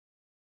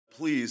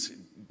Please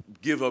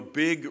give a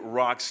big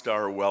rock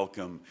star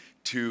welcome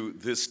to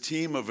this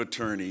team of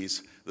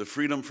attorneys, the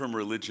Freedom from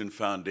Religion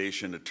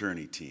Foundation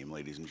attorney team,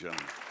 ladies and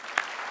gentlemen.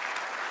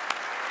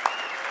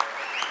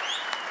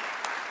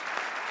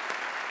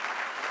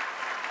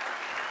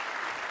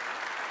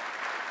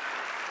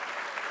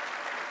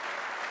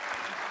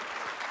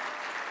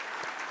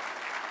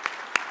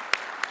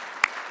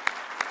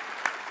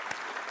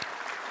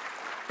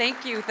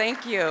 Thank you,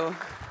 thank you.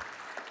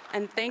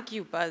 And thank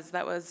you, Buzz.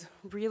 That was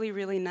really,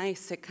 really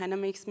nice. It kind of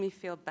makes me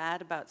feel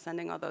bad about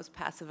sending all those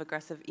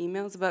passive-aggressive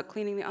emails about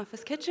cleaning the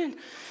office kitchen.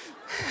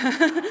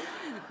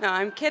 No,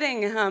 I'm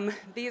kidding.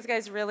 These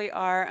guys really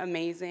are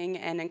amazing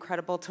and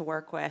incredible to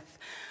work with.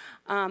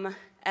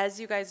 As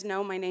you guys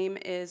know, my name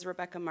is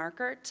Rebecca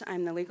Markert.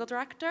 I'm the legal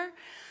director.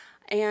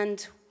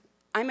 And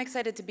I'm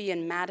excited to be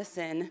in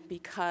Madison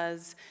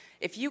because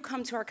if you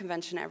come to our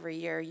convention every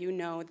year, you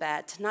know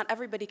that not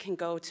everybody can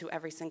go to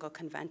every single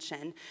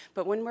convention.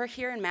 But when we're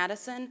here in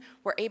Madison,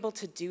 we're able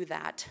to do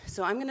that.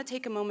 So I'm going to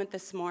take a moment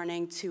this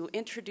morning to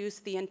introduce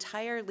the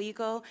entire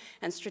legal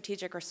and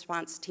strategic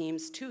response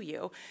teams to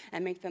you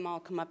and make them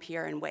all come up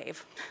here and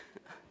wave.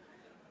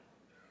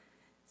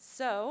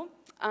 So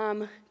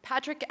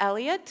Patrick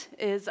Elliott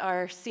is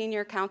our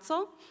senior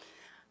counsel.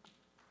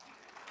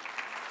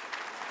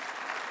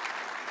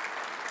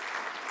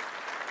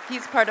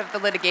 He's part of the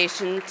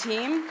litigation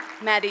team.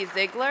 Maddy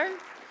Ziegler.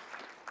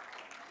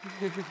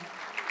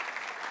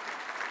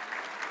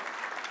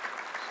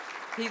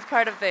 He's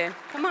part of the,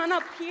 come on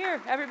up here,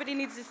 everybody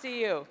needs to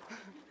see you.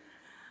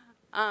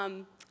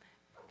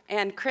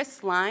 And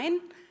Chris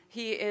Line,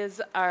 he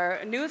is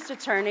our newest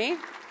attorney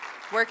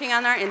working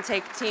on our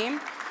intake team.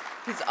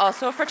 He's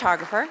also a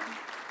photographer.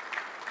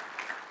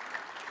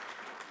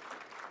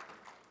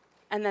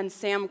 And then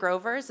Sam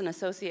Grover is an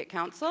associate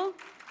counsel.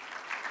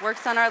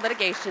 Works on our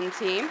litigation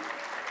team.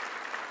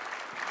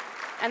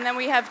 And then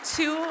we have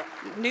two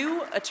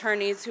new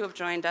attorneys who have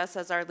joined us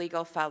as our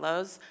legal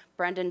fellows,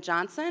 Brendan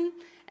Johnson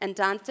and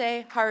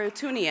Dante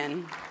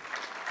Harutunian.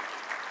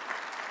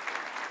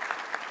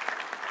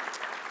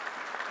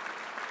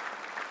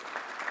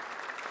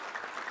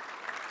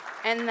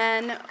 And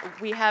then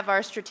we have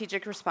our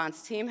strategic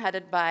response team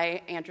headed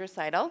by Andrew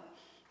Seidel.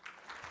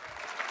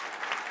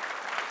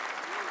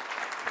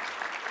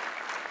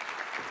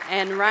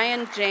 And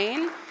Ryan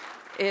Jayne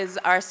is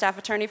our staff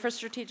attorney for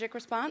strategic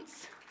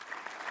response.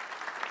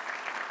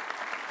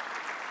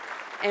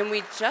 And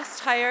we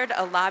just hired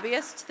a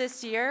lobbyist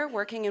this year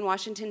working in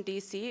Washington,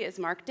 D.C. is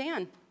Mark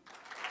Dann.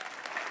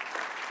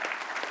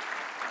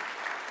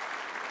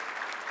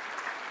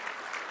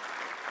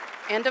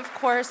 And of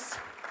course,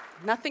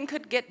 nothing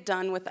could get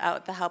done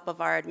without the help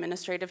of our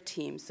administrative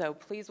team. So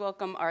please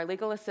welcome our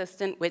legal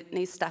assistant,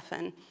 Whitney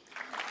Steffen.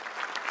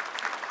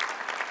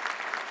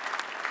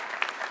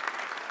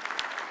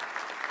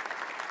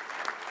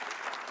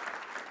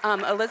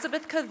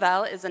 Elizabeth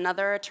Cavell is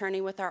another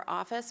attorney with our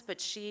office,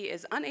 but she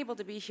is unable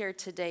to be here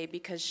today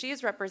because she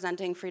is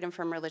representing Freedom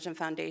from Religion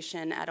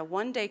Foundation at a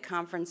one-day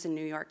conference in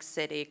New York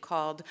City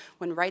called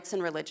When Rights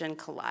and Religion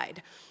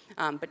Collide.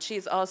 But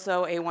she's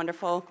also a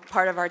wonderful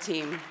part of our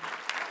team.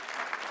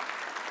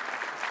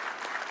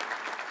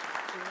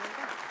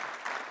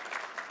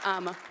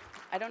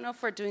 I don't know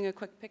if we're doing a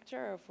quick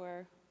picture or if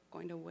we're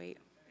going to wait.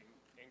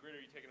 Ingrid,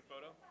 are you taking a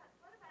photo?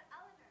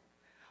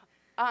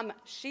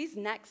 She's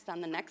next on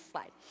the next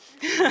slide.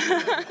 Are you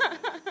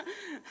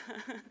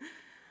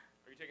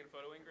taking a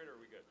photo, Ingrid, or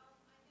are we good?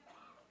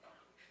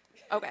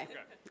 Okay.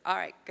 All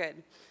right,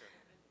 good.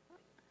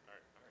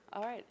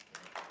 All right.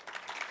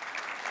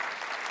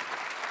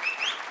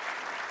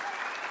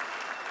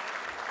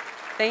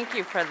 Thank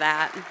you for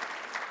that.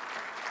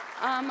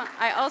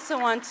 I also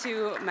want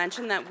to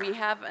mention that we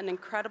have an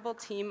incredible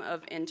team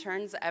of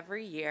interns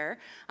every year.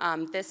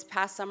 This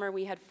past summer,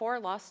 we had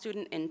 4 law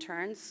student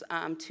interns,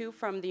 2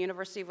 from the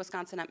University of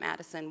Wisconsin at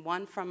Madison,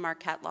 1 from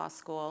Markert Law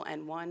School,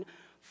 and 1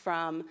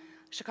 from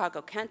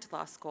Chicago-Kent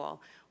Law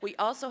School. We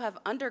also have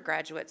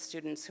undergraduate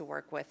students who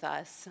work with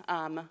us.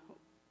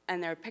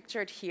 And they're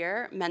pictured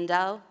here.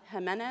 Mendel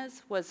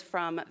Jimenez was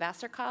from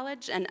Vassar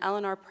College, and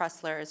Eleanor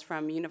Pressler is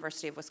from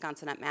University of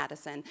Wisconsin at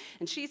Madison.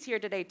 And she's here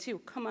today, too.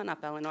 Come on up,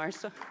 Eleanor.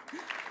 So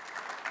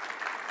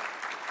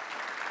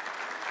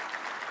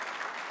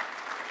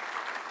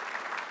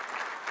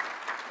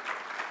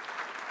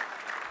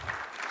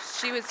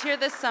she was here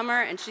this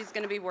summer, and she's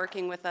going to be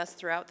working with us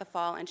throughout the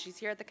fall, and she's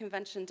here at the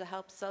convention to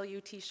help sell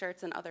you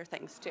T-shirts and other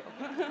things, too.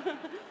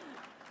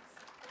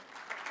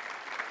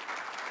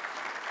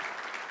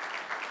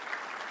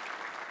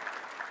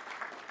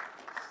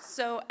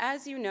 So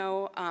as you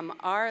know,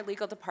 our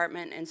legal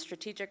department and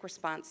strategic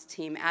response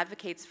team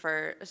advocates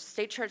for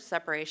state-church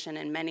separation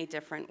in many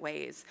different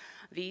ways.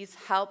 These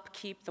help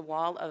keep the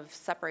wall of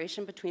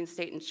separation between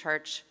state and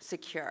church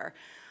secure.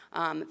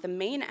 The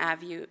main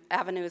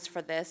avenues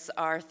for this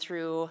are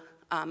through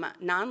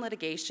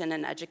non-litigation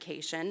and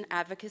education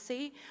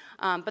advocacy,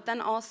 but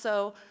then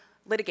also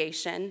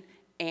litigation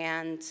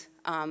and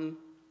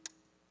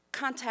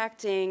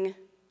contacting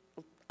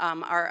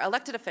are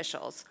elected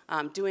officials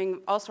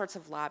doing all sorts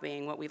of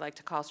lobbying, what we like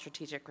to call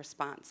strategic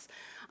response.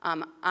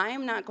 I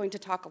am not going to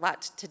talk a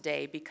lot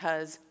today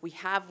because we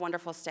have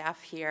wonderful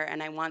staff here,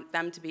 and I want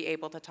them to be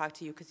able to talk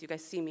to you because you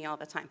guys see me all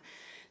the time.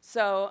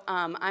 So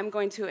I'm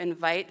going to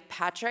invite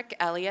Patrick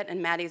Elliott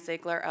and Maddy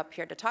Ziegler up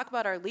here to talk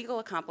about our legal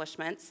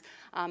accomplishments,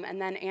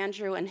 and then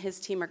Andrew and his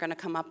team are going to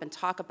come up and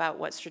talk about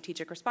what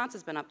strategic response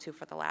has been up to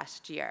for the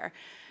last year.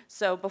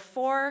 So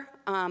before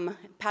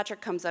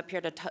Patrick comes up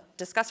here to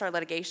discuss our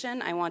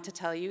litigation, I want to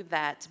tell you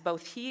that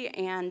both he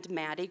and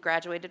Maddy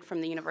graduated from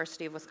the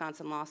University of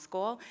Wisconsin Law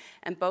School,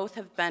 and both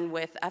have been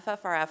with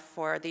FFRF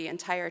for the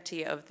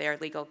entirety of their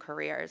legal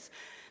careers.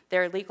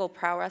 Their legal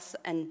prowess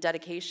and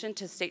dedication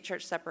to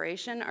state-church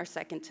separation are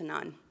second to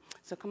none.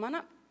 So come on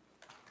up.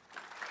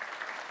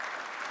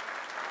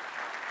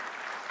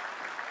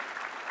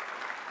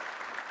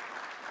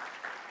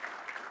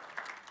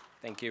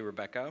 Thank you,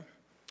 Rebecca.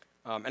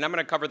 And I'm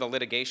going to cover the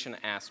litigation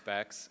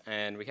aspects,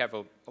 and we have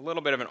a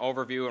little bit of an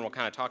overview, and we'll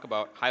kind of talk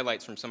about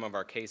highlights from some of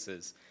our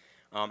cases.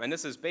 And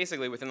this is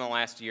basically within the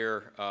last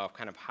year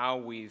kind of how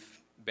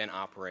we've been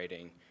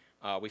operating.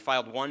 We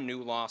filed one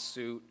new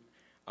lawsuit.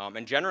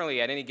 And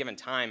generally, at any given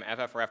time,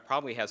 FFRF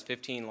probably has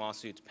 15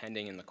 lawsuits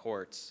pending in the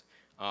courts.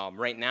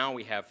 Right now,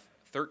 we have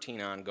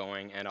 13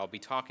 ongoing, and I'll be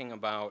talking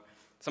about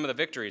some of the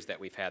victories that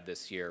we've had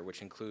this year,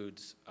 which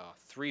includes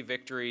 3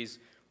 victories,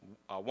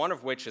 one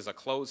of which is a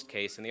closed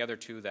case, and the other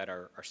 2 that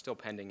are still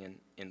pending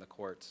in the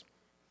courts.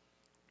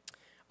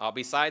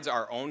 Besides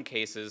our own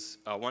cases,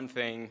 one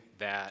thing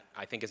that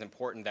I think is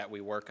important that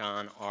we work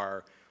on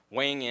are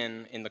weighing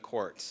in the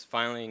courts,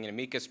 filing an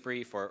amicus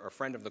brief or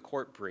friend of the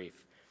court brief.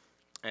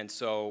 And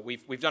so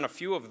we've done a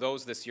few of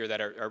those this year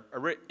that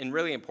are in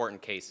really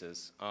important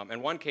cases.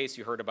 And one case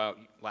you heard about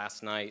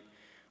last night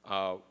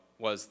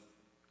was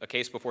a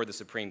case before the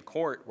Supreme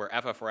Court where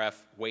FFRF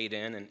weighed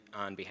in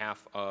on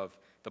behalf of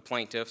the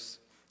plaintiffs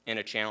in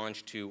a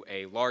challenge to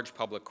a large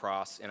public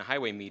cross in a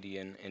highway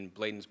median in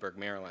Bladensburg,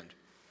 Maryland.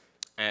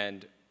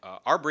 And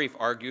our brief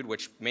argued,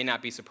 which may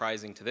not be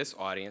surprising to this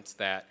audience,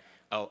 that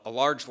a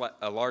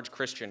large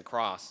Christian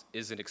cross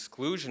is an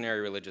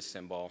exclusionary religious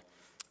symbol,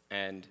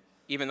 and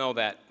even though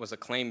that was a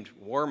claimed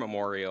war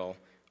memorial,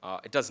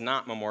 it does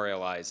not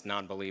memorialize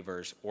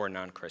non-believers or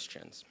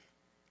non-Christians.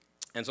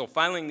 And so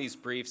filing these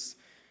briefs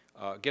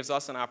gives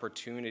us an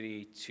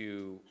opportunity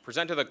to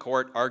present to the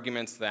court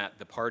arguments that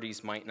the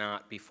parties might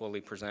not be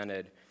fully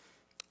presented.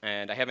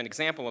 And I have an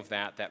example of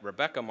that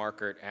Rebecca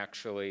Markert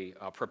actually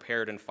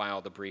prepared and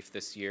filed a brief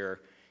this year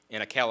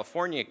in a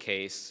California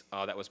case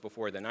that was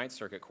before the Ninth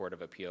Circuit Court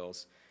of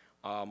Appeals,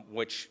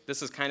 which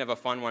this is kind of a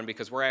fun one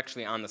because we're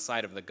actually on the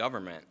side of the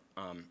government,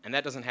 and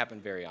that doesn't happen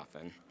very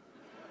often.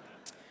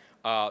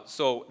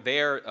 So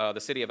there, the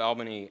city of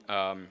Albany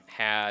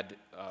had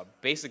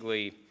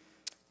basically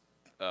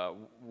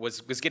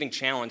was getting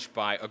challenged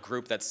by a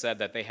group that said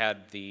that they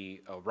had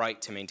the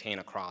right to maintain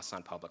a cross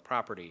on public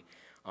property.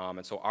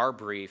 And so our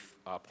brief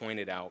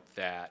pointed out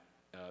that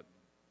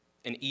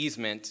an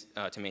easement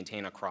to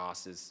maintain a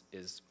cross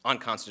is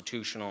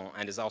unconstitutional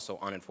and is also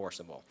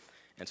unenforceable.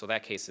 And so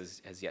that case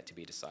has yet to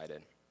be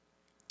decided.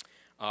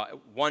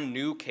 One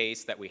new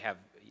case that we have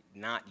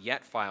not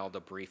yet filed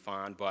a brief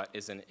on, but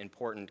is an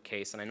important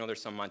case, and I know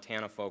there's some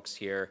Montana folks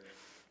here.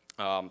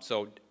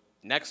 So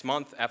next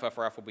month,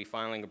 FFRF will be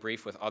filing a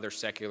brief with other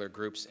secular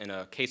groups in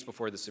a case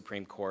before the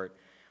Supreme Court,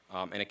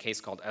 in a case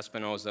called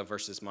Espinoza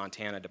versus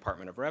Montana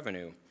Department of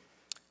Revenue.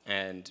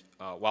 And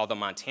while the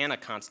Montana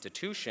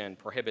Constitution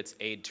prohibits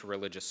aid to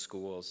religious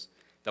schools,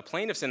 the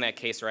plaintiffs in that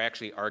case are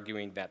actually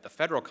arguing that the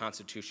federal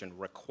Constitution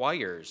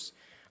requires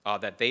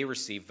that they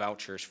receive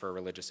vouchers for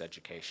religious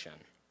education.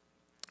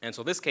 And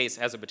so this case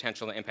has a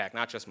potential to impact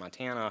not just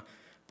Montana,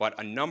 but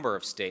a number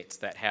of states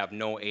that have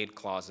no aid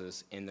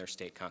clauses in their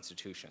state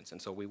constitutions.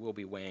 And so we will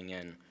be weighing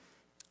in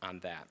on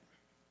that.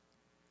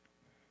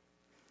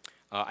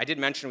 I did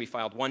mention we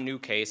filed one new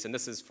case, and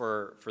this is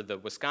for the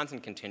Wisconsin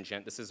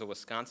contingent. This is a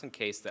Wisconsin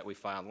case that we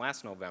filed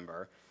last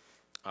November.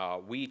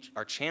 We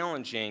are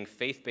challenging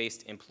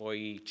faith-based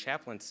employee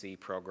chaplaincy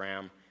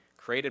program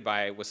created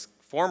by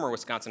former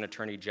Wisconsin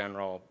Attorney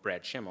General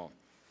Brad Schimmel.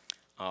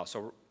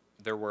 So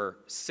there were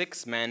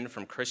 6 men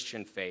from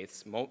Christian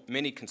faiths,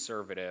 many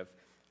conservative,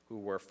 who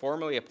were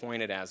formally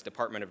appointed as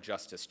Department of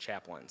Justice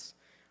chaplains.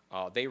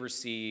 They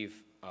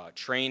receive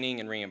training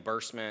and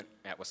reimbursement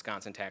at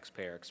Wisconsin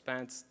taxpayer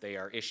expense. They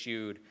are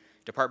issued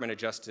Department of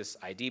Justice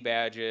ID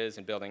badges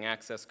and building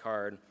access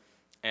card,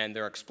 and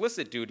their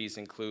explicit duties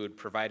include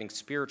providing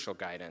spiritual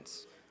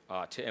guidance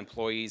to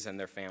employees and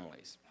their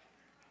families.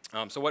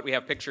 So what we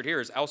have pictured here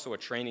is also a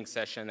training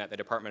session that the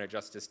Department of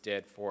Justice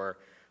did for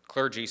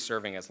clergy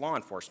serving as law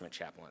enforcement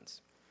chaplains.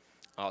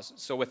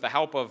 So with the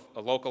help of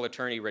a local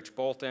attorney, Rich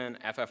Bolton,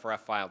 FFRF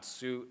filed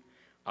suit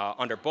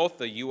under both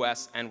the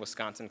U.S. and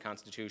Wisconsin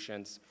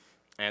constitutions.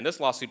 And this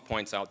lawsuit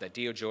points out that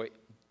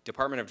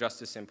Department of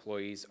Justice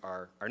employees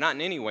are not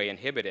in any way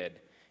inhibited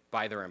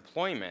by their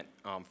employment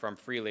from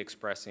freely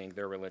expressing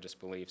their religious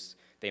beliefs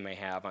they may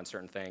have on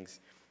certain things.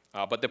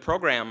 But the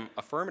program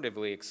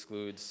affirmatively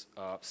excludes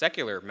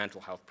secular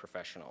mental health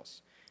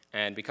professionals.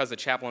 And because the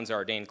chaplains are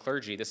ordained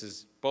clergy, this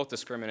is both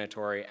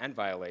discriminatory and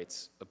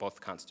violates both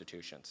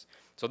constitutions.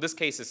 So this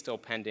case is still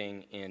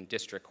pending in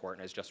district court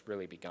and has just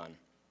really begun.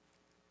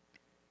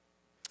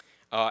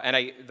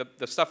 The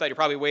stuff that you're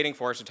probably waiting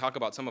for is to talk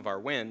about some of our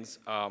wins.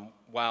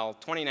 While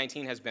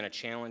 2019 has been a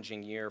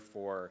challenging year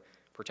for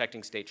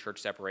protecting state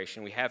church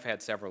separation, we have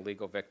had several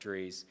legal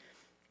victories.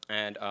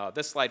 And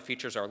this slide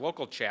features our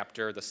local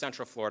chapter, the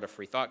Central Florida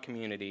Free Thought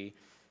Community,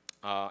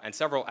 and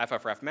several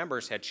FFRF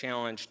members had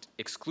challenged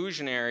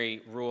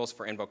exclusionary rules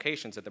for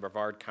invocations at the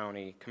Brevard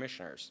County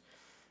Commissioners.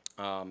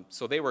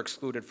 So they were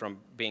excluded from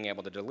being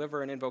able to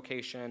deliver an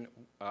invocation.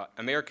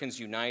 Americans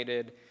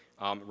United,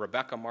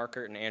 Rebecca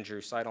Markert and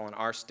Andrew Seidel on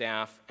our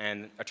staff,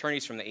 and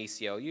attorneys from the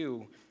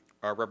ACLU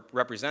are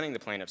representing the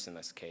plaintiffs in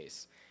this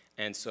case.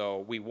 And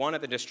so we won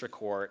at the district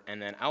court,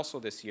 and then also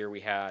this year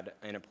we had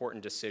an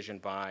important decision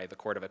by the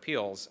Court of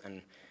Appeals,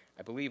 and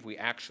I believe we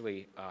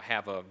actually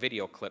have a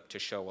video clip to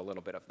show a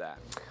little bit of that.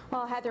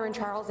 Well, Heather and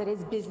Charles, it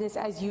is business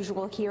as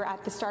usual here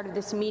at the start of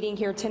this meeting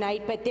here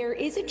tonight, but there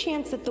is a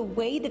chance that the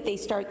way that they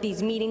start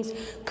these meetings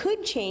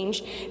could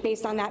change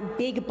based on that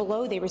big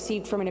blow they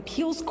received from an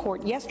appeals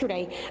court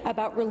yesterday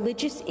about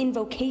religious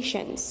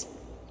invocations.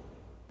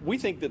 We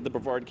think that the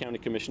Brevard County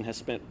Commission has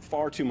spent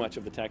far too much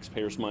of the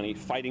taxpayers' money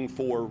fighting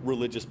for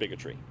religious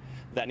bigotry.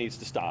 That needs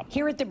to stop.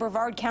 Here at the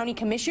Brevard County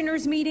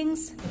Commissioners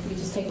meetings, if we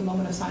just take a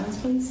moment of silence,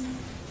 please.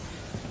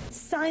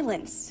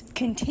 Silence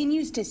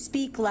continues to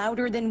speak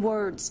louder than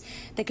words.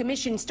 The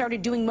commission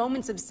started doing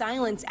moments of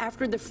silence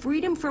after the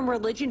Freedom from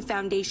Religion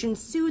Foundation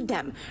sued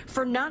them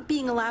for not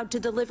being allowed to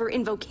deliver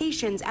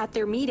invocations at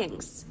their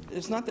meetings.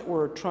 It's not that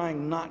we're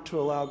trying not to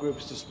allow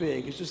groups to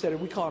speak. It's just that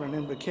we call it an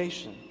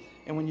invocation.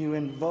 And when you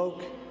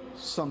invoke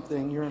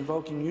something, you're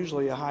invoking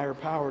usually a higher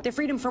power. The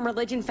Freedom from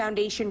Religion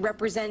Foundation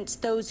represents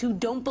those who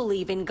don't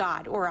believe in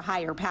God or a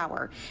higher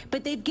power,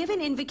 but they've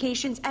given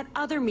invocations at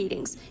other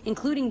meetings,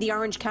 including the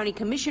Orange County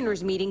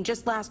Commissioners meeting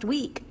just last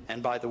week.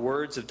 And by the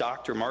words of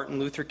Dr. Martin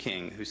Luther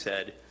King, who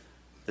said,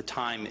 "The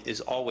time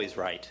is always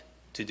right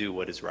to do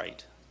what is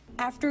right."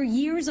 After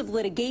years of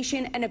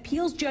litigation, an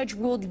appeals judge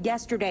ruled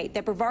yesterday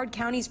that Brevard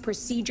County's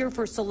procedure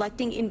for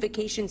selecting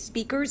invocation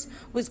speakers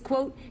was,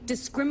 quote,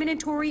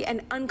 discriminatory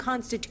and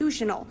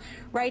unconstitutional,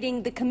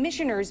 writing the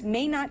commissioners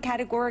may not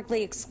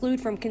categorically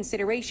exclude from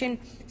consideration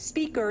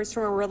speakers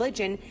from a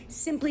religion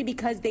simply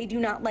because they do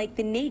not like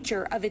the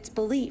nature of its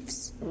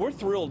beliefs. We're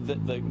thrilled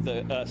that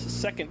the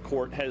second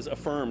court has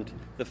affirmed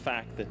the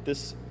fact that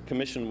this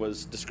commission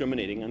was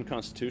discriminating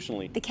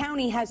unconstitutionally. The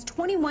county has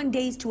 21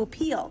 days to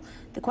appeal.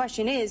 The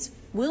question is,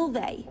 will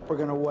they? We're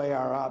going to weigh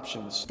our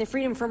options. The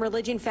Freedom from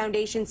Religion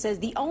Foundation says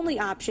the only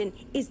option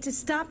is to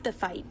stop the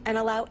fight and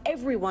allow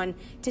everyone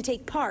to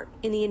take part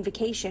in the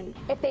invocation.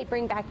 If they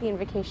bring back the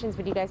invocations,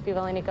 would you guys be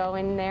willing to go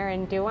in there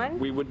and do one?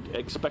 We would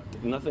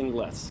expect nothing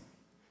less.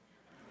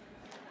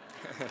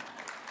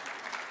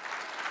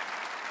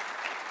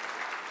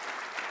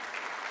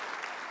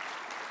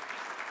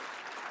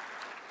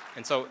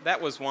 And so that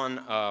was one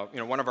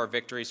of our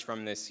victories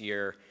from this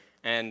year.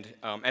 And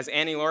as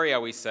Annie Laurie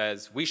always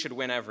says, we should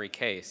win every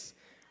case.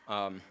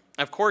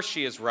 Of course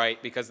she is right,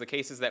 because the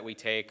cases that we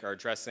take are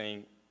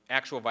addressing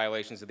actual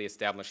violations of the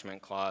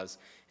Establishment Clause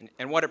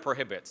and what it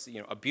prohibits,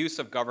 abuse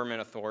of government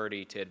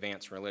authority to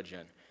advance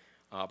religion.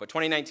 But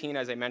 2019,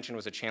 as I mentioned,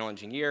 was a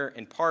challenging year,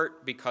 in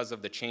part because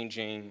of the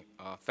changing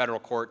federal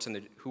courts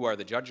and who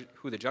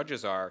the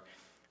judges are,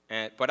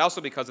 but also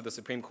because of the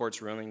Supreme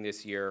Court's ruling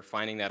this year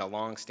finding that a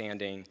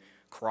long-standing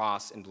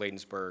cross in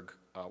Bladensburg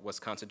was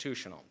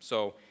constitutional.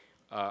 So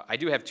I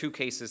do have two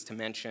cases to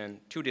mention,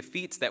 two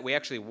defeats that we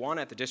actually won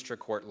at the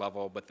district court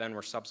level, but then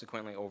were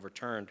subsequently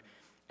overturned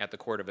at the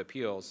Court of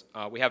Appeals.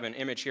 We have an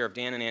image here of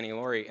Dan and Annie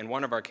Laurie in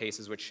one of our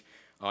cases, which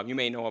you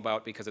may know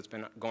about because it's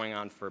been going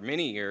on for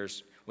many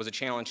years, was a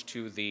challenge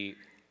to the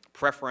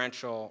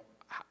preferential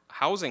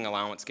housing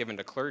allowance given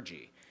to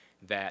clergy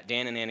that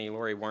Dan and Annie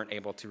Laurie weren't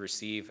able to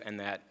receive and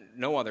that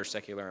no other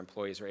secular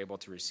employees are able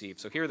to receive.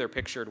 So here they're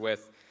pictured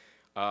with,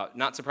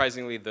 not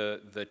surprisingly,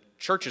 the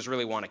churches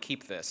really want to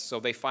keep this. So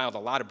they filed a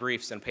lot of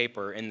briefs and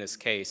paper in this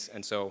case.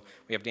 And so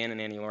we have Dan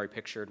and Annie Laurie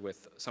pictured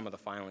with some of the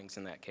filings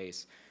in that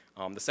case.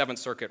 The Seventh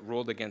Circuit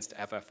ruled against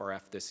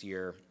FFRF this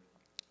year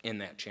in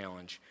that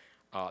challenge.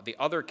 The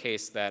other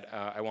case that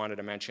I wanted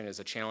to mention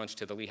is a challenge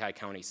to the Lehigh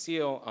County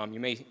seal.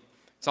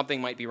 Something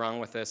might be wrong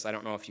with this. I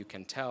don't know if you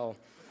can tell.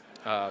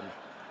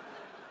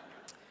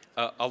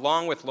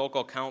 Along with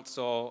local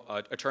counsel,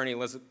 Attorney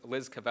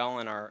Liz Cavell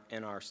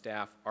and our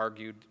staff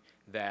argued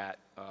that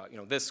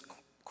this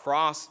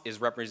cross is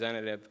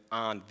representative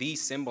on the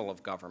symbol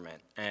of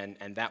government,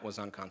 and that was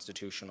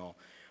unconstitutional.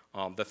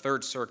 The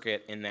Third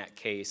Circuit in that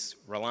case,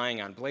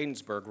 relying on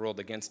Bladensburg, ruled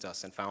against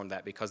us and found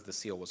that because the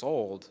seal was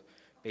old,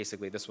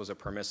 basically this is a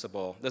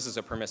permissible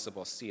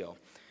seal.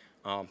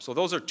 So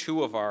those are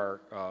two of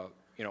our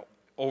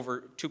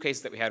two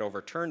cases that we had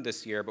overturned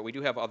this year, but we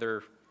do have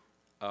other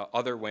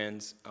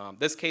wins.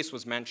 This case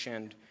was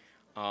mentioned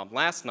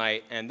last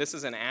night, and this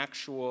is an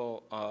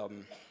actual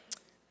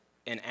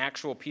an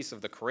actual piece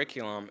of the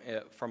curriculum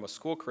from a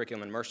school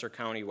curriculum in Mercer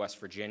County, West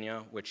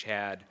Virginia, which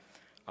had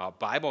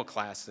Bible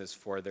classes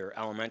for their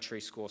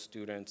elementary school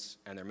students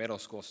and their middle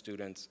school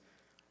students.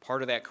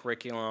 Part of that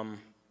curriculum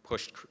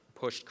pushed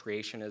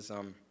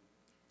creationism.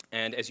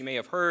 And as you may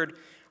have heard,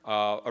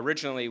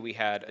 originally we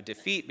had a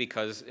defeat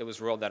because it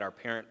was ruled that our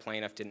parent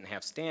plaintiff didn't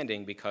have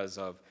standing because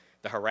of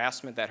the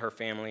harassment that her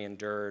family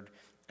endured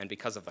and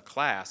because of the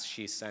class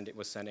she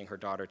was sending her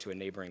daughter to a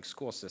neighboring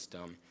school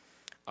system.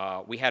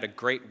 We had a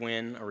great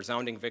win, a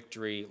resounding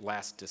victory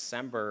last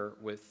December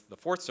with the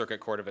Fourth Circuit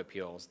Court of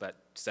Appeals that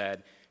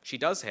said she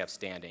does have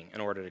standing in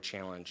order to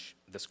challenge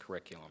this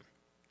curriculum.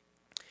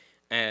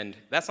 And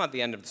that's not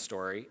the end of the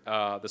story.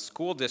 The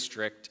school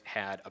district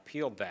had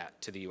appealed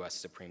that to the U.S.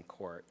 Supreme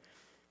Court.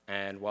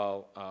 And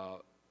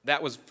while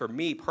that was, for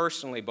me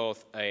personally,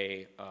 both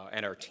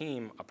and our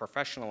team, a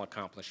professional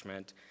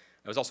accomplishment,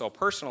 it was also a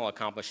personal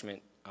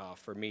accomplishment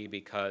for me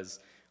because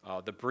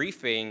the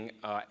briefing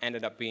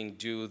ended up being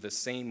due the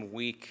same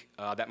week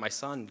that my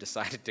son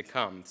decided to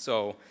come.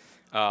 So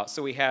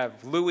we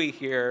have Louis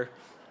here,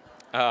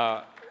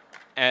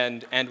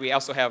 and we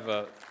also have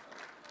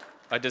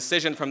a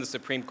decision from the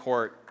Supreme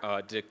Court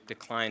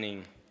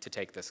declining to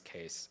take this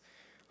case.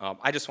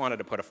 I just wanted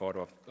to put a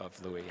photo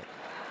of Louis.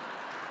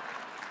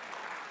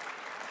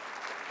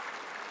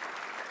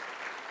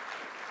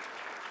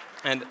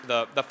 And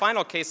the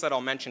final case that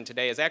I'll mention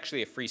today is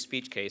actually a free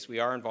speech case. We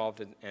are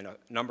involved in a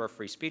number of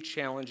free speech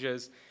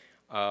challenges.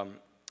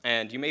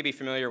 And you may be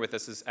familiar with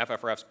this as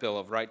FFRF's Bill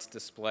of Rights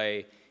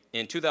display.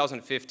 In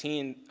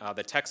 2015,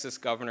 the Texas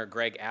Governor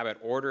Greg Abbott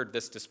ordered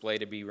this display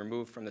to be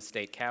removed from the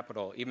state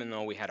capitol, even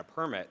though we had a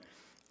permit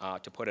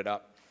to put it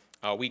up.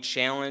 We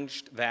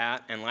challenged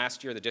that, and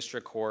last year the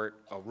district court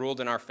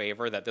ruled in our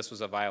favor that this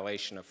was a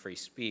violation of free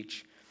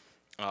speech.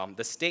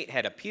 The state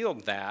had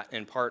appealed that,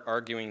 in part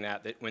arguing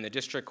that when the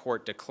district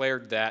court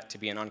declared that to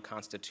be an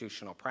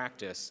unconstitutional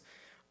practice,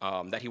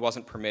 that he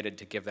wasn't permitted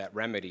to give that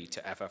remedy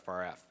to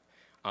FFRF.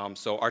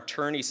 So our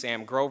attorney,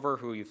 Sam Grover,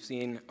 who you've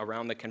seen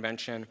around the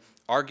convention,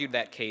 argued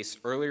that case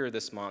earlier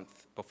this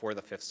month before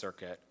the Fifth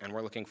Circuit, and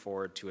we're looking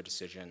forward to a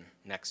decision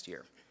next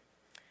year.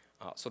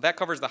 So that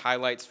covers the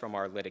highlights from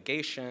our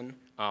litigation.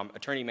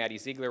 Attorney Maddy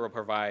Ziegler will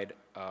provide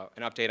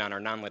an update on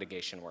our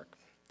non-litigation work.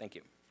 Thank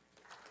you.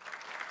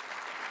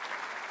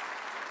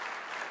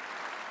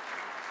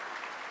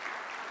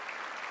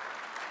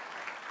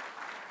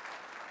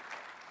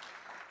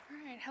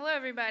 Hello,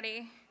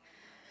 everybody.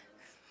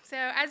 So,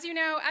 as you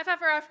know,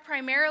 FFRF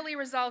primarily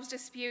resolves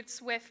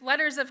disputes with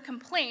letters of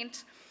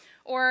complaint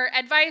or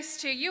advice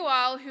to you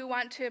all who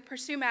want to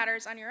pursue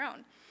matters on your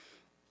own.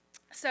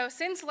 So,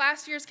 since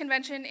last year's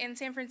convention in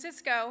San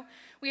Francisco,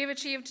 we have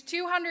achieved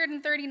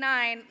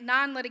 239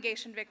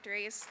 non-litigation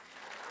victories.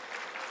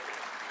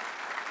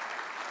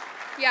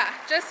 Yeah,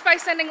 just by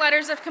sending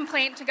letters of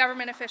complaint to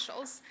government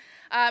officials,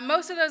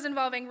 most of those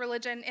involving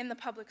religion in the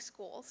public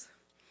schools.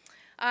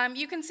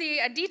 You can see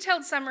a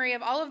detailed summary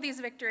of all of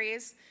these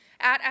victories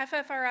at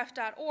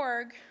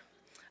ffrf.org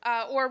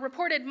or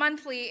reported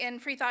monthly in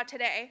Free Thought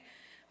Today,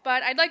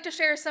 but I'd like to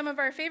share some of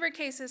our favorite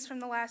cases from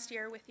the last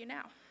year with you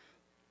now.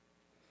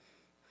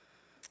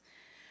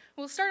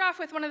 We'll start off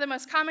with one of the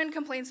most common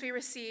complaints we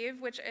receive,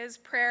 which is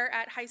prayer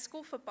at high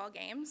school football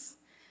games.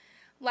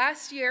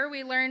 Last year,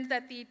 we learned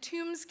that the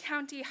Toombs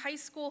County high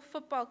school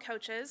football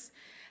coaches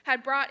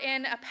had brought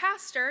in a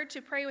pastor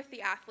to pray with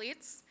the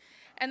athletes,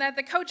 and that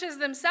the coaches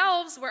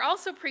themselves were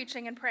also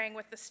preaching and praying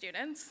with the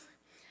students.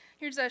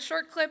 Here's a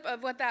short clip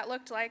of what that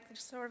looked like,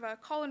 just sort of a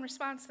call and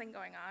response thing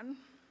going on.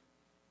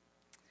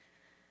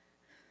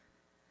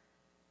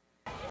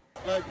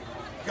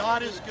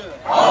 God is good.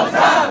 All the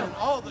time.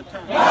 All the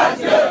time. God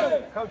is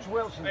good. Coach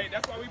Wilson. Hey,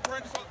 that's why we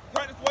practice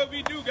what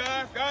we do,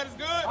 guys. God is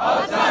good.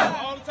 All the time.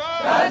 All the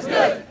time. God is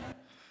good.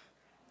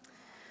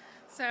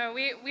 So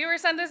we were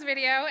sent this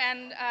video,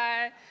 and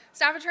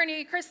staff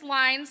attorney Chris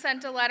Line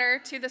sent a letter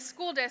to the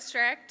school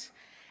district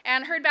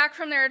and heard back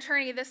from their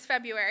attorney this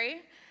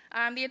February.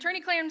 The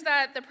attorney claims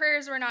that the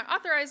prayers were not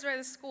authorized by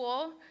the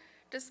school,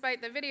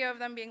 despite the video of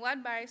them being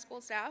led by school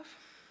staff.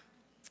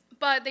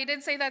 But they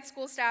did say that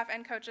school staff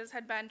and coaches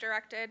had been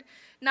directed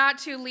not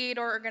to lead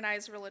or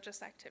organize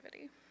religious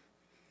activity.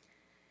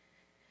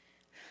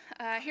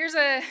 Here's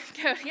a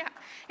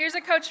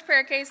coach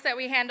prayer case that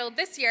we handled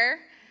this year.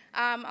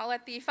 I'll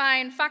let the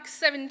fine Fox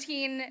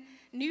 17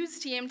 news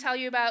team tell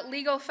you about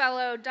legal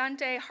fellow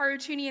Dante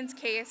Harutunian's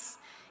case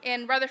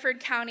in Rutherford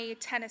County,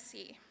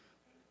 Tennessee.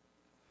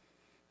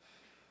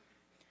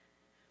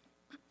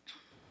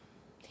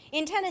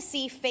 In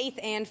Tennessee, faith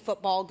and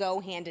football go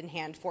hand in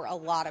hand for a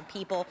lot of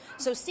people,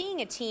 so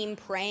seeing a team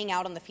praying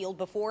out on the field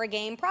before a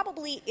game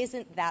probably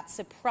isn't that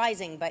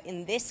surprising, but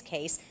in this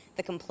case,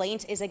 the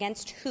complaint is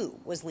against who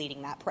was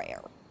leading that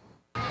prayer.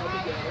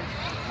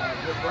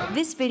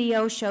 This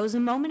video shows a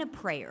moment of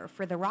prayer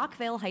for the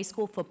Rockville High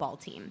School football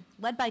team,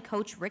 led by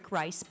Coach Rick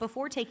Rice,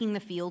 before taking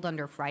the field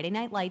under Friday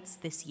Night Lights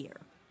this year.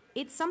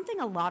 It's something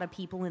a lot of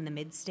people in the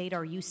mid-state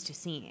are used to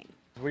seeing.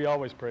 We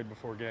always prayed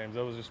before games.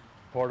 That was just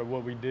part of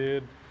what we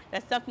did.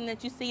 That's something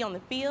that you see on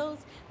the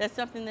fields. That's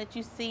something that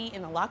you see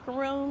in the locker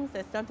rooms.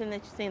 That's something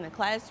that you see in the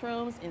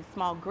classrooms, in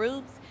small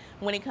groups,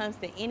 when it comes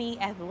to any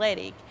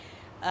athletic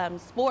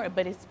sport,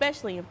 but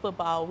especially in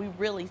football, we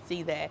really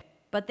see that.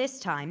 But this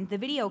time, the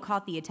video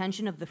caught the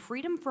attention of the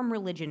Freedom from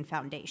Religion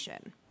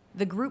Foundation.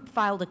 The group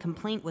filed a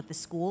complaint with the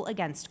school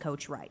against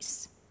Coach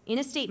Rice. In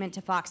a statement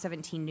to Fox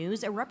 17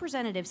 News, a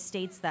representative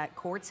states that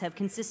courts have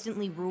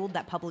consistently ruled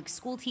that public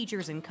school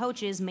teachers and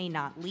coaches may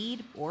not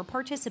lead or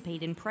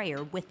participate in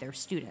prayer with their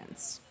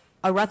students.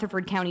 A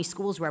Rutherford County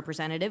Schools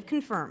representative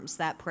confirms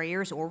that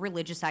prayers or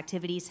religious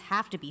activities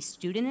have to be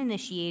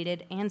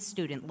student-initiated and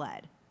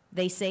student-led.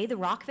 They say the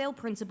Rockvale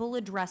principal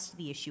addressed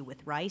the issue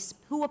with Rice,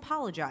 who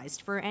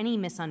apologized for any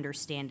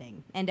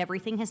misunderstanding, and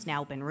everything has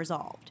now been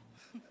resolved.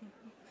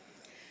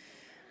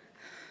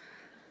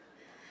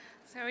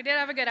 So we did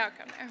have a good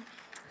outcome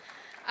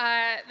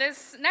there.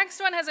 This next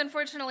one has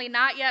unfortunately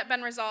not yet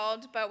been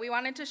resolved, but we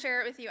wanted to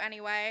share it with you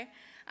anyway.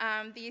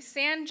 The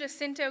San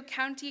Jacinto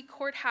County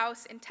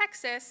Courthouse in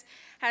Texas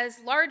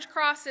has large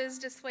crosses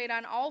displayed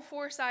on all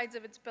 4 sides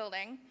of its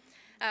building,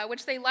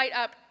 which they light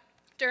up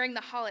during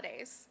the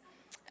holidays.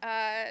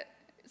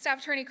 Staff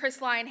Attorney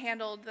Chris Line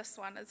handled this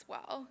one as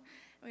well.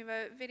 We have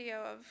a video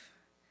of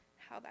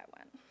how that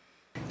went.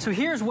 So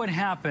here's what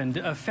happened.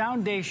 A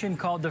foundation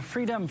called the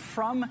Freedom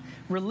from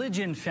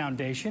Religion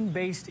Foundation,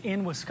 based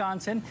in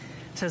Wisconsin,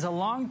 says a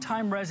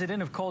longtime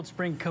resident of Cold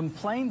Spring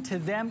complained to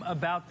them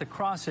about the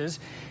crosses.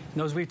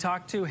 And those we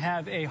talked to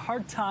have a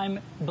hard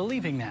time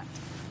believing that.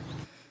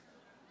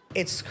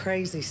 It's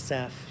crazy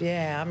stuff.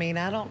 Yeah, I mean,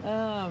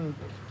 I'm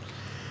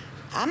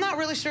not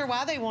really sure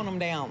why they want them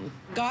down.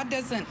 God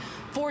doesn't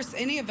force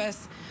any of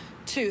us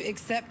to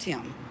accept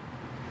him.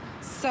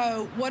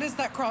 So what is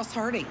that cross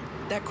hurting?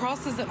 That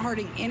cross isn't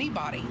hurting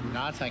anybody.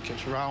 I think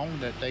it's wrong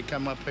that they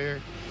come up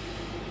here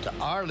to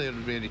our little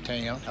bitty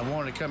town. I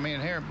want to come in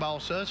here and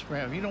boss us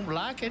around. If you don't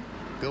like it,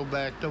 go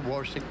back to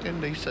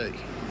Washington, D.C.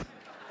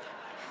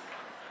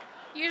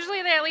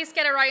 Usually they at least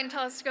get it right and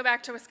tell us to go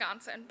back to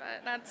Wisconsin,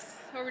 but that's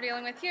what we're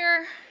dealing with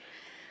here.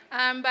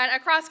 But a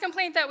cross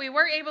complaint that we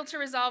were able to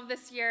resolve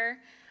this year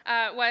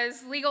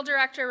was Legal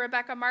Director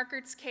Rebecca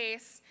Markert's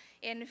case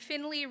in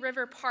Finley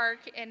River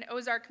Park in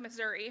Ozark,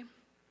 Missouri.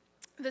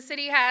 The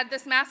city had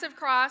this massive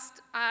cross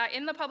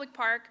in the public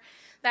park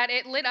that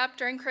it lit up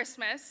during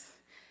Christmas,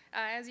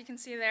 as you can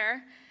see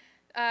there.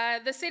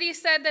 The city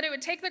said that it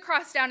would take the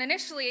cross down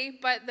initially,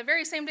 but the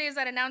very same day as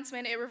that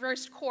announcement, it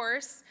reversed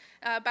course,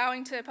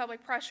 bowing to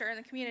public pressure in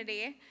the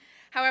community.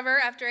 However,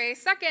 after a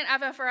second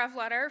FFRF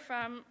letter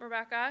from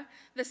Rebecca,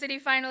 the city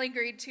finally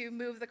agreed to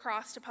move the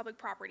cross to public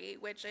property,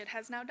 which it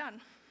has now done.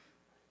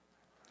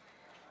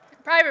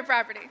 Private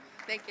property,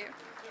 thank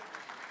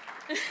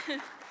you.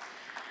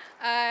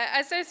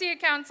 Associate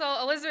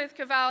Counsel Elizabeth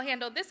Cavell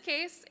handled this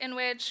case in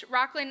which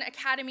Rockland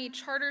Academy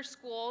charter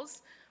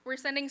schools were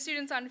sending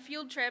students on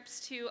field trips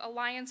to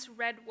Alliance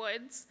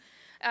Redwoods,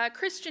 a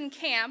Christian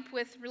camp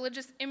with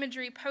religious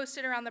imagery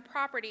posted around the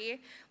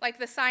property, like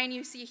the sign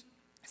you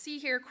see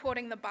here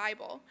quoting the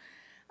Bible.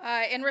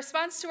 In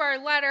response to our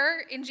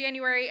letter in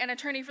January, an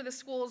attorney for the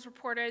schools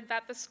reported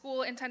that the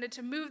school intended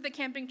to move the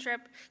camping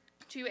trip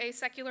to a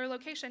secular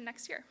location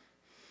next year.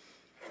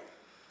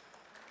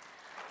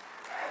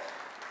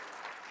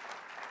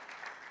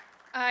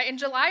 In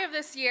July of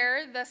this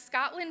year, the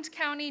Scotland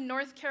County,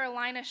 North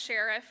Carolina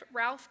Sheriff,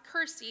 Ralph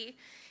Kersey,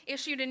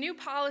 issued a new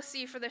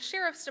policy for the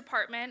Sheriff's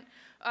Department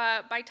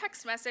by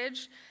text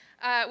message,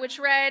 which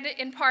read,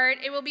 in part,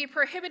 "It will be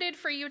prohibited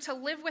for you to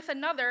live with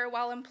another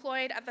while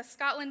employed at the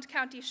Scotland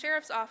County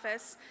Sheriff's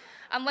Office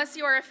unless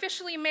you are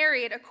officially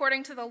married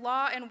according to the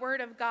law and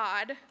word of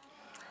God,"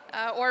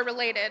 or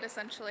related,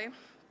 essentially.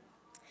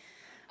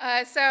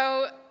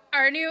 So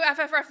our new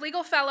FFRF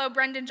legal fellow,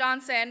 Brendan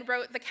Johnson,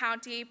 wrote the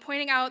county,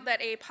 pointing out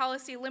that a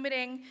policy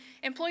limiting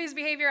employees'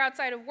 behavior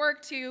outside of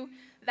work to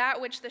that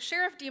which the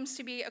sheriff deems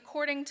to be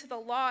according to the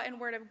law and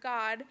word of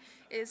God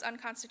is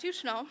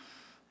unconstitutional.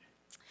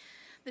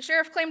 The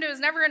sheriff claimed it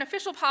was never an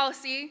official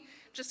policy,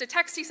 just a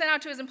text he sent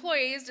out to his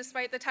employees,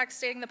 despite the text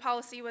stating the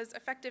policy was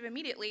effective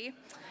immediately.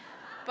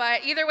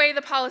 But either way,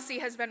 the policy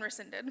has been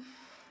rescinded.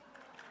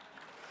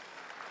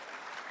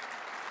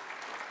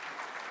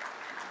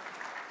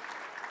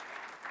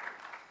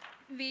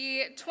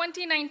 The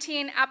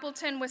 2019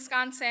 Appleton,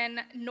 Wisconsin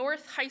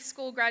North High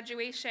School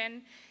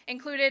graduation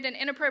included an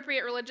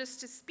inappropriate religious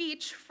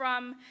speech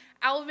from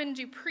Alvin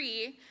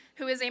Dupree,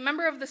 who is a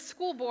member of the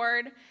school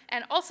board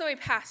and also a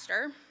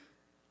pastor.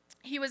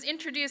 He was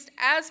introduced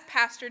as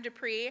Pastor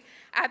Dupree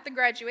at the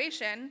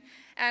graduation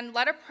and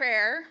led a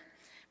prayer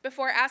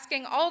before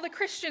asking all the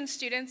Christian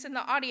students in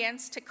the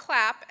audience to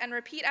clap and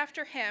repeat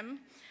after him,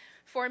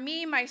 "For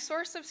me, my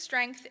source of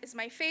strength is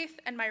my faith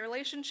and my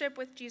relationship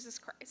with Jesus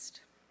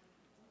Christ."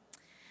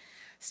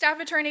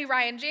 Staff Attorney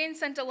Ryan Jayne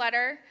sent a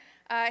letter.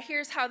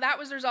 Here's how that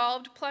was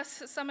resolved,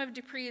 plus some of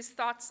Dupree's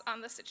thoughts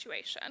on the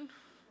situation.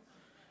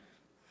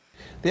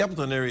 The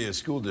Appleton Area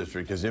School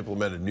District has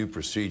implemented new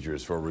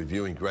procedures for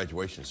reviewing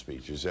graduation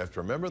speeches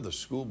after a member of the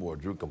school board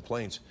drew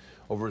complaints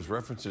over his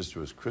references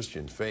to his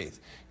Christian faith.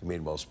 He made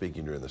while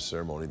speaking during the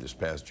ceremony this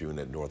past June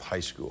at North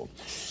High School.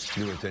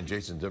 New Intendant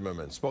Jason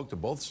Zimmerman spoke to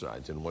both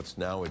sides in what's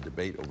now a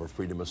debate over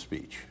freedom of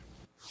speech.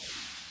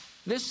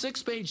 This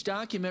 6-page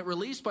document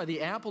released by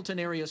the Appleton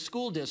Area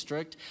School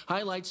District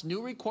highlights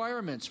new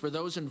requirements for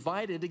those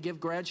invited to give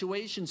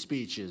graduation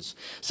speeches,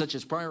 such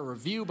as prior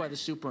review by the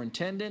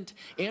superintendent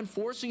and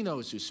forcing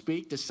those who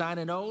speak to sign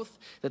an oath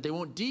that they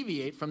won't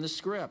deviate from the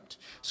script.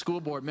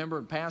 School board member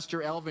and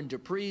pastor Alvin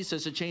Dupree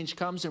says the change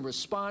comes in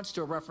response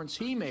to a reference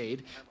he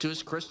made to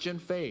his Christian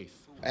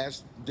faith.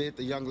 As did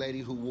the young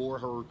lady who wore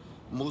her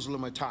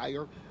Muslim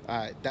attire.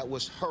 That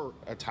was her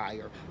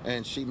attire,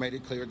 and she made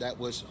it clear that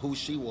was who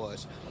she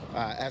was.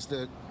 As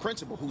the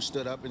principal who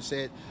stood up and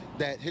said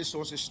that his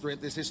source of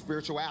strength is his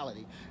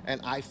spirituality,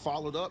 and I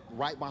followed up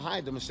right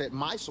behind him and said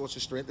my source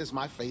of strength is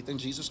my faith in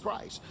Jesus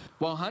Christ.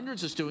 While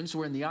hundreds of students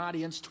were in the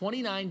audience,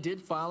 29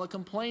 did file a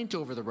complaint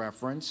over the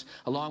reference,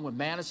 along with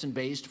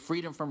Madison-based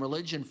Freedom from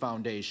Religion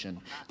Foundation.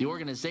 The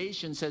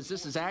organization says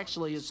this is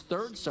actually his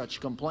third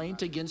such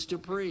complaint against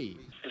Dupree.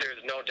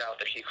 There's no doubt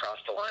that he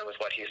crossed the line with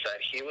what he said.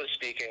 He was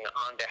speaking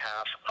on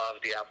behalf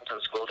of the Appleton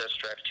School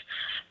District,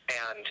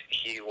 and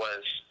he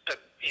was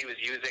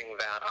using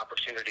that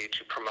opportunity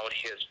to promote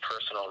his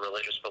personal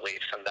religious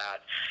beliefs, and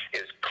that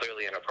is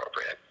clearly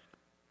inappropriate.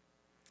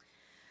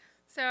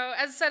 So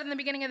as said in the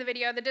beginning of the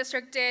video, the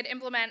district did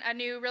implement a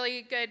new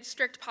really good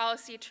strict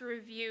policy to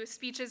review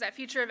speeches at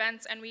future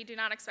events, and we do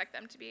not expect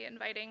them to be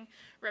inviting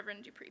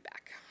Reverend Dupree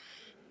back.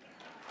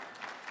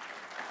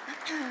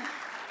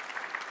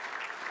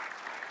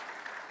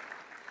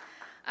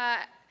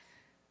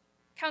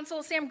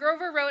 Counsel Sam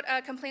Grover wrote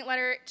a complaint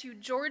letter to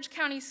George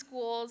County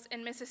Schools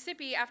in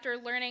Mississippi after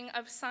learning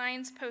of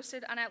signs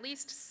posted on at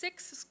least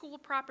 6 school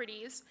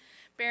properties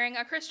bearing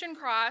a Christian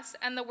cross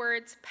and the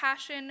words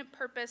passion,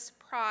 purpose,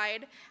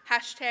 pride,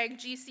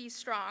 #GC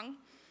Strong.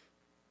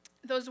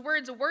 Those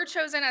words were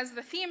chosen as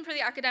the theme for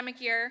the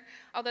academic year,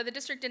 although the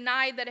district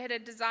denied that it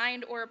had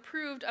designed or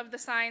approved of the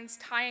signs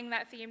tying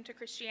that theme to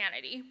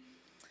Christianity.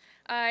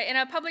 In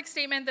a public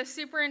statement, the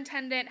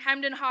superintendent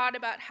hemmed and hawed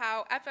about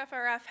how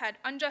FFRF had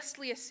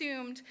unjustly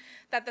assumed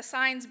that the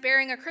signs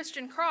bearing a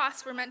Christian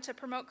cross were meant to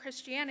promote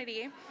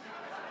Christianity,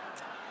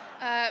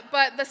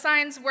 but the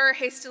signs were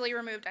hastily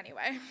removed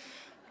anyway.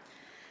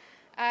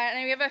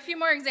 And we have a few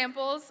more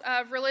examples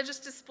of religious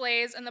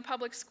displays in the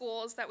public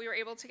schools that we were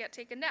able to get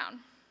taken down.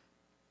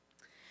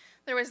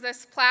 There was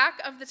this plaque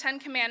of the 10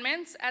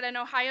 Commandments at an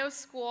Ohio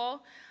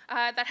school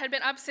that had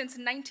been up since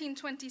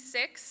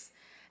 1926,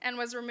 and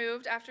was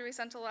removed after we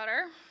sent a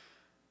letter.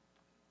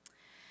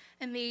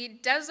 And the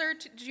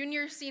Desert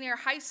Junior Senior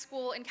High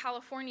School in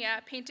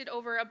California painted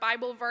over a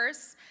Bible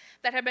verse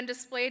that had been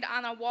displayed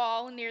on a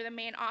wall near the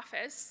main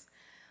office.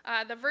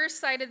 The verse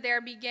cited there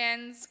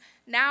begins,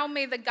 "Now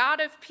may the God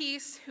of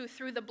peace, who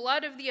through the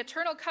blood of the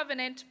eternal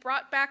covenant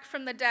brought back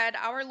from the dead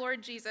our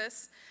Lord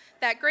Jesus,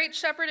 that great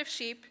shepherd of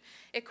sheep,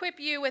 equip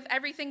you with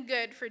everything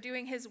good for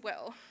doing his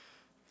will."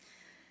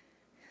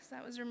 So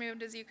that was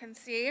removed, as you can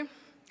see.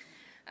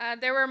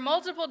 There were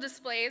multiple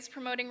displays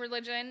promoting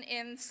religion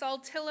in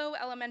Saltillo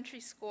Elementary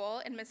School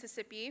in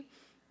Mississippi,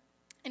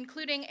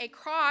 including a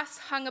cross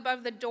hung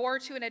above the door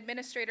to an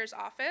administrator's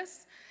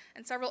office,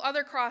 and several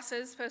other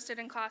crosses posted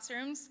in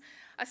classrooms,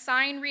 a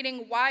sign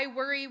reading, "Why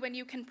worry when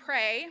you can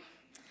pray?"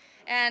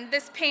 and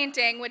this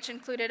painting, which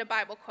included a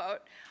Bible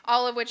quote,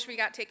 all of which we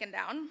got taken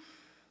down.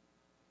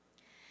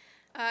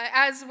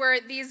 As were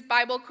these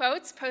Bible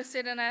quotes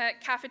posted in a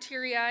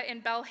cafeteria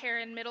in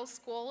Belheron Middle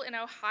School in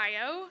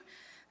Ohio,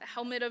 the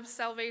helmet of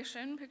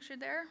salvation pictured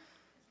there.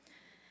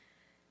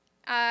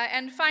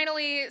 And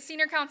finally,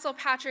 Senior Counsel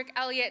Patrick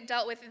Elliott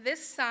dealt with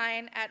this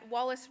sign at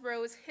Wallace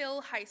Rose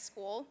Hill High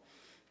School.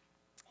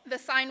 The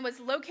sign was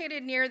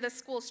located near the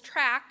school's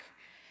track,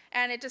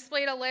 and it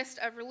displayed a list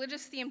of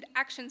religious-themed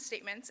action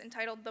statements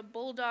entitled the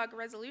Bulldog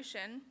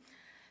Resolution.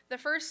 The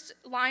first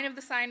line of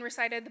the sign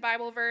recited the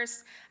Bible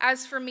verse,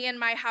 "As for me and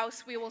my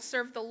house, we will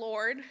serve the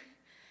Lord."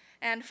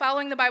 And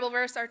following the Bible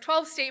verse are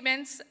 12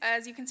 statements.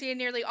 As you can see,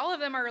 nearly all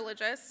of them are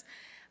religious.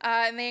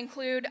 And they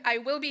include, "I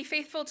will be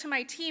faithful to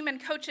my team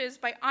and coaches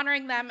by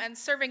honoring them and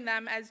serving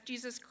them as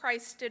Jesus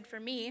Christ did for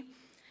me.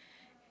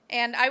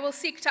 And I will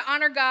seek to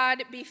honor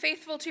God, be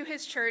faithful to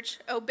his church,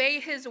 obey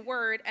his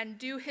word, and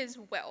do his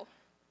will."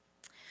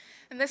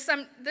 And this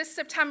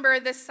September,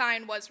 this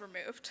sign was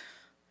removed.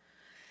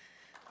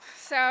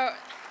 So,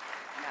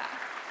 yeah.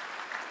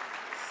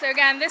 So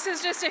again, this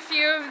is just a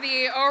few of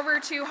the over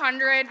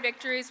 200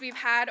 victories we've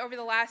had over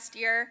the last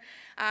year.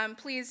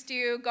 Please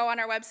do go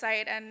on our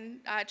website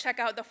and check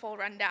out the full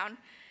rundown.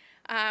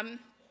 And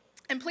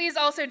please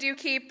also do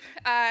keep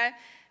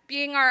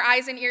being our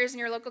eyes and ears in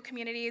your local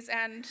communities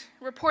and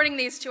reporting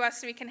these to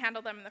us so we can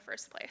handle them in the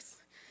first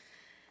place.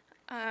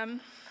 So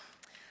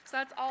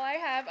that's all I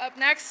have. Up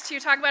next to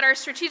talk about our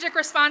strategic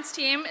response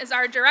team is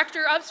our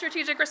Director of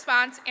Strategic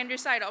Response, Andrew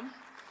Seidel.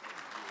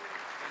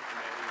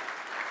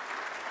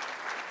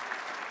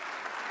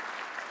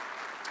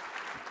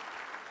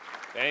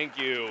 Thank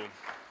you.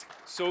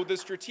 So the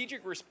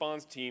strategic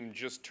response team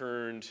just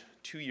turned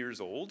 2 years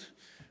old.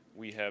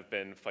 We have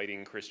been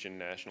fighting Christian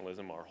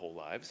nationalism our whole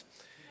lives.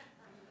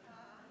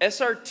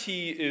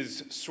 SRT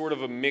is sort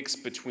of a mix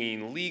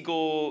between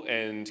legal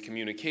and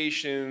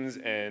communications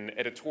and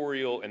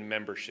editorial and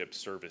membership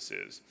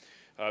services.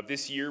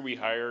 This year we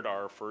hired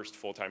our first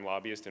full-time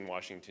lobbyist in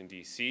Washington,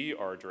 D.C.,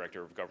 our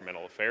Director of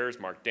Governmental Affairs,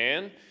 Mark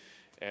Dann,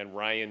 and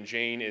Ryan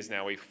Jayne is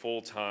now a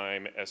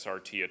full-time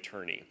SRT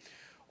attorney.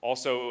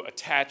 Also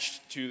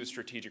attached to the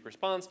strategic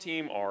response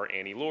team are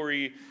Annie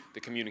Laurie, the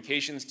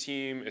communications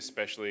team,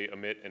 especially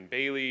Amit and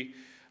Bailey,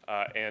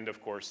 and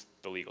of course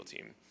the legal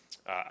team.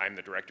 I'm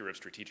the Director of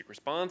Strategic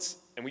Response,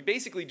 and we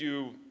basically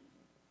do,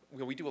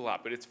 well, we do a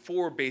lot, but it's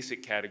 4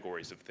 basic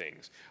categories of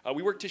things.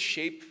 We work to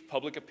shape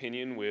public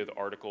opinion with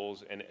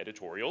articles and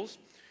editorials.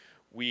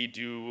 We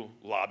do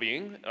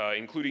lobbying,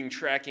 including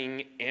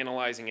tracking,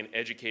 analyzing, and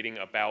educating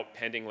about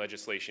pending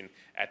legislation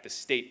at the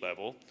state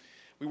level.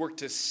 We work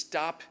to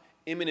stop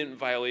imminent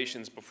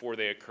violations before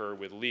they occur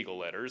with legal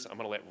letters. I'm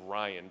going to let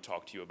Ryan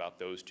talk to you about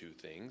those 2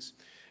 things.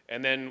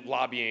 And then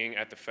lobbying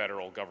at the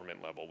federal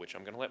government level, which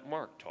I'm going to let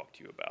Mark talk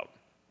to you about.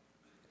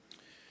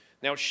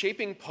 Now,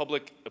 shaping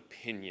public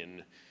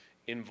opinion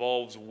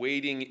involves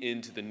wading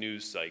into the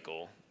news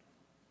cycle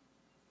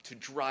to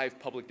drive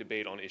public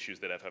debate on issues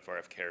that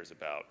FFRF cares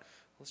about.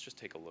 Let's just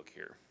take a look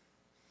here.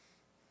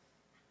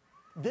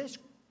 This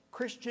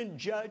Christian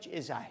judge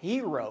is a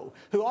hero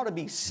who ought to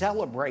be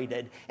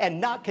celebrated and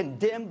not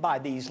condemned by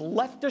these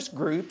leftist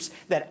groups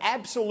that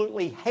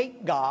absolutely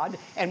hate God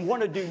and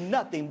want to do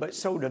nothing but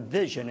sow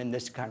division in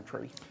this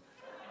country.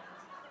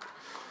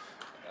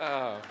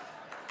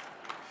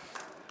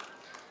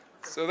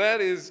 So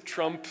that is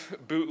Trump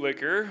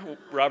bootlicker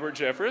Robert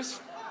Jeffress.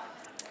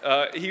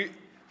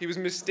 He was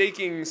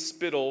mistaking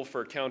spittle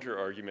for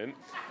counter-argument.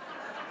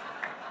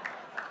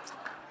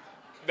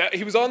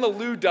 He was on the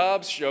Lou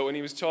Dobbs show, and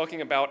he was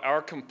talking about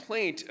our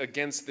complaint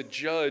against the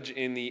judge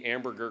in the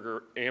Amber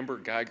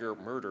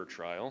Guyger murder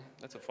trial.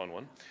 That's a fun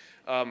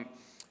one.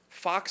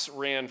 Fox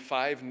ran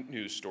 5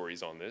 news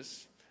stories on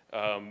this.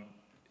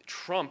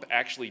 Trump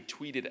actually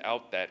tweeted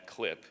out that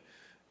clip.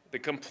 The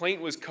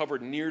complaint was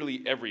covered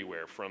nearly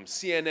everywhere, from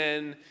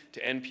CNN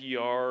to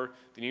NPR.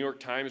 The New York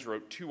Times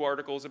wrote 2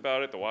 articles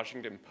about it. The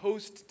Washington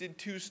Post did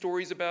 2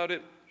 stories about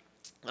it.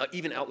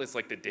 Even outlets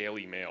like the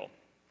Daily Mail.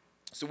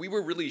 So we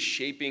were really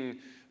shaping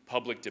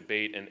public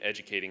debate and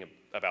educating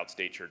about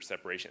state-church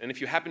separation. And if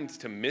you happened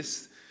to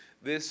miss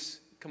this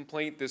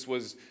complaint, this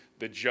was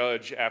the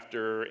judge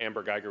after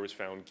Amber Guyger was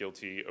found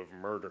guilty of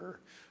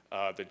murder.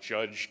 The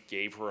judge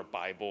gave her a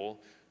Bible,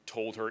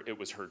 told her it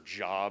was her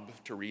job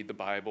to read the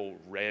Bible,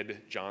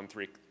 read John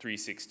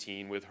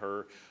 3:16 with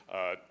her,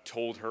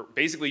 told her,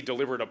 basically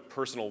delivered a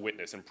personal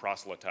witness and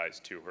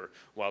proselytized to her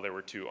while there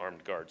were 2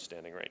 armed guards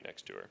standing right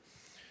next to her.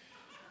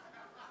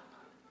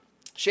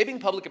 Shaping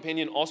public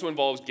opinion also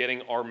involves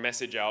getting our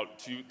message out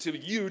to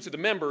you, to the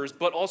members,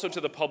 but also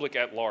to the public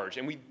at large.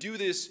 And we do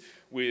this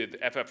with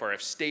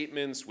FFRF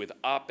statements, with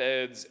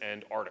op-eds,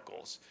 and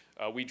articles.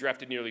 We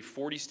drafted nearly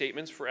 40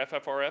 statements for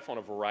FFRF on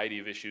a variety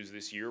of issues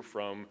this year,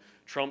 from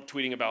Trump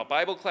tweeting about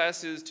Bible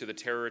classes, to the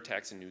terror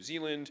attacks in New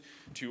Zealand,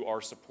 to our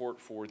support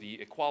for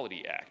the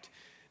Equality Act.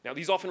 Now,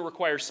 these often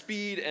require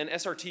speed, and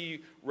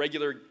SRT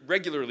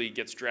regularly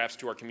gets drafts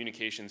to our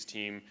communications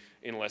team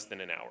in less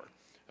than an hour.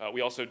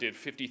 We also did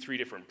 53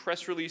 different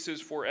press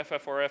releases for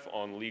FFRF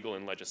on legal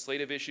and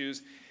legislative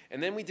issues.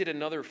 And then we did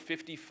another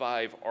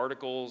 55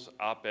 articles,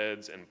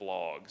 op-eds, and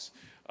blogs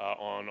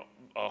on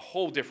a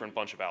whole different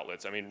bunch of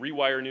outlets. I mean,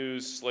 Rewire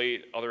News,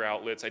 Slate, other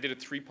outlets. I did a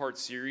 3-part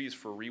series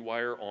for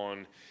Rewire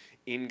on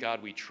In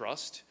God We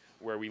Trust,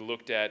 where we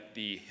looked at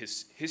the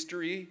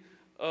history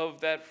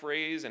of that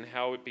phrase and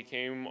how it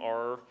became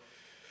our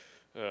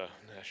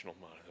national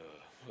motto.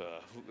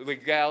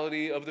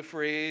 Legality of the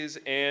phrase,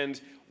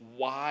 and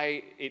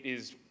why it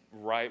is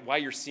right, why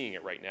you're seeing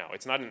it right now.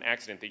 It's not an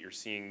accident that you're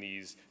seeing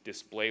these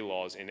display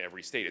laws in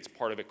every state. It's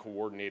part of a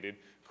coordinated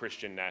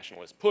Christian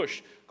nationalist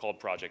push called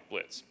Project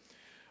Blitz.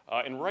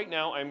 And right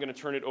now, I'm going to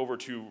turn it over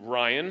to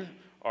Ryan,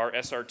 our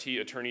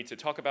SRT attorney, to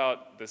talk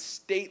about the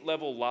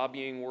state-level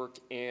lobbying work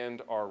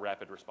and our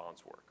rapid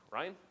response work.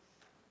 Ryan?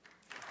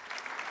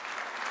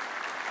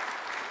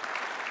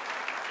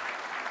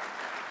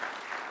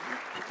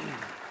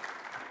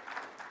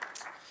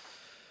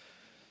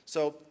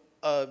 So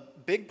a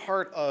big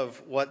part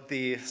of what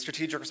the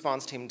strategic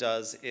response team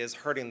does is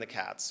herding the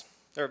cats.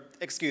 Or,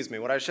 excuse me,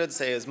 what I should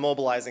say is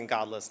mobilizing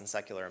godless and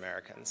secular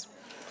Americans.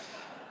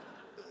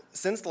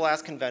 Since the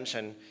last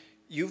convention,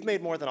 you've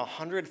made more than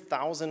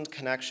 100,000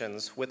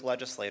 connections with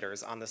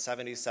legislators on the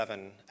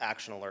 77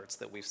 action alerts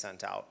that we've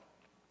sent out.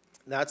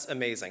 That's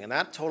amazing, and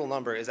that total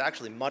number is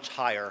actually much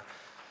higher.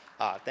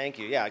 Thank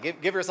you. Yeah,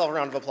 give yourself a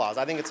round of applause.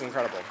 I think it's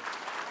incredible.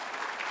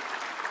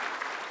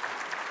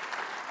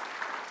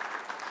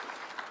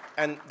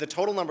 And the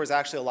total number is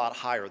actually a lot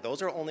higher.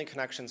 Those are only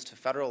connections to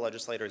federal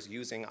legislators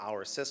using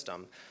our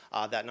system.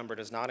 That number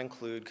does not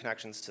include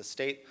connections to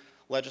state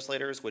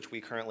legislators, which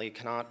we currently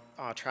cannot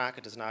track.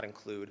 It does not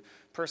include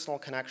personal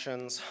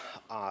connections,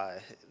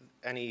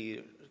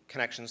 any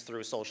connections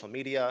through social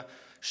media,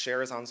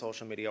 shares on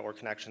social media, or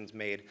connections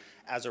made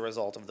as a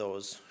result of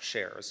those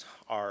shares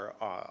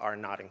are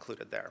not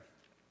included there.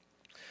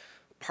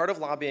 Part of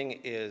lobbying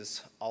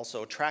is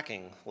also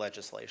tracking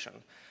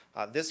legislation.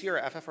 This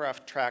year,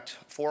 FFRF tracked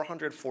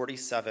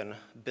 447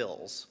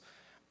 bills,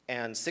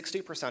 and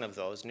 60% of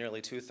those,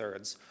 nearly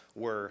 2/3,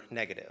 were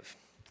negative.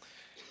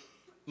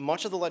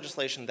 Much of the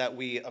legislation that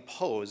we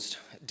opposed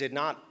did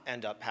not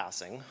end up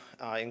passing,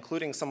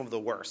 including some of the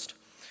worst.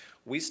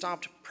 We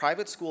stopped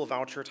private school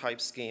voucher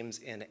type schemes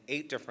in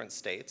 8 different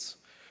states.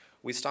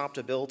 We stopped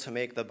a bill to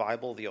make the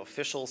Bible the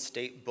official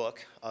state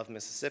book of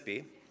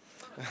Mississippi.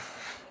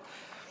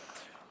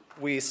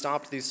 We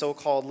stopped the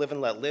so-called Live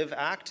and Let Live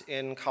Act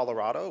in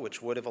Colorado,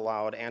 which would have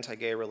allowed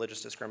anti-gay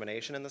religious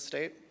discrimination in the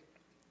state.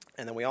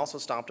 And then we also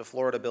stopped a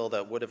Florida bill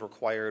that would have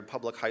required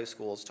public high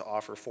schools to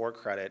offer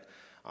 4-credit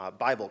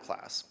Bible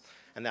class.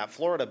 And that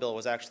Florida bill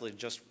was actually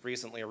just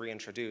recently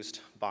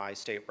reintroduced by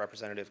State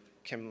Representative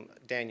Kim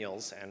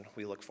Daniels, and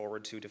we look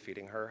forward to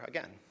defeating her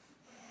again.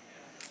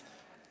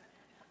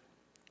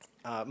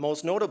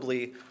 Most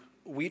notably,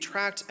 we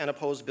tracked and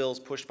opposed bills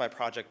pushed by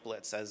Project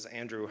Blitz, as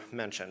Andrew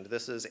mentioned.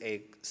 This is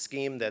a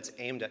scheme that's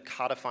aimed at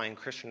codifying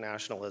Christian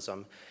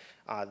nationalism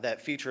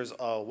that features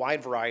a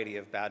wide variety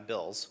of bad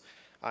bills,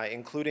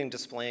 including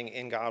displaying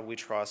 "In God We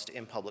Trust"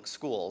 in public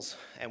schools.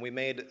 And we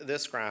made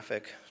this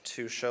graphic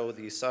to show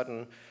the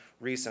sudden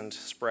recent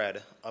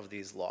spread of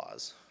these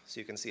laws. So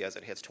you can see as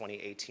it hits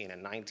 2018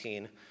 and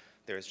 19,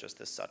 there's just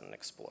this sudden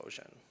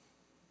explosion.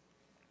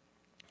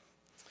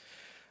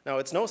 Now,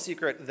 it's no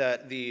secret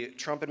that the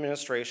Trump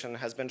administration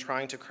has been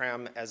trying to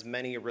cram as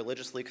many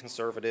religiously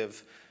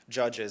conservative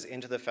judges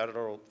into the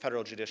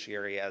federal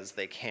judiciary as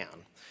they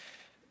can.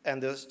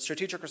 And the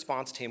strategic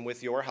response team,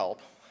 with your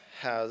help,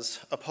 has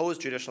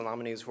opposed judicial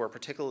nominees who are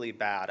particularly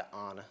bad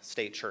on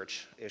state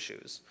church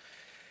issues.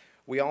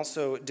 We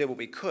also did what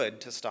we could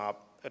to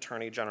stop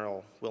Attorney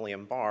General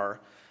William Barr.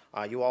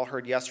 You all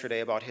heard yesterday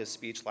about his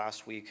speech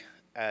last week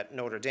at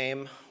Notre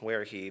Dame,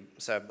 where he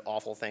said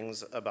awful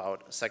things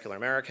about secular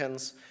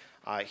Americans.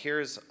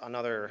 Here's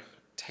another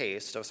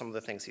taste of some of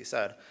the things he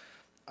said.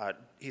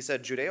 He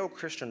said,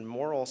 "Judeo-Christian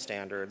moral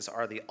standards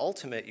are the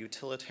ultimate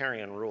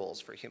utilitarian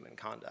rules for human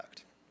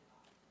conduct."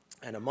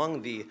 And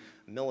among the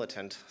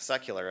militant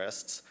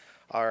secularists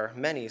are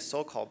many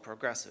so-called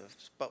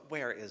progressives, but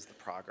where is the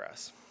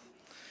progress?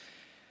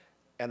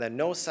 And then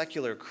no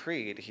secular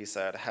creed, he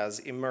said, has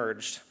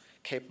emerged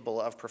capable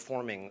of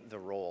performing the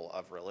role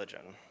of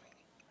religion.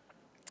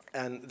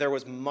 And there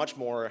was much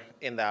more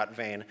in that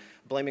vein,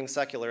 blaming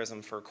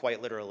secularism for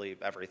quite literally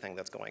everything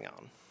that's going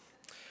on.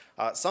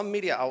 Some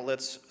media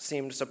outlets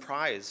seemed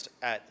surprised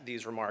at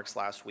these remarks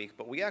last week,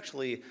 but we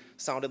actually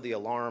sounded the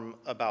alarm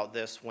about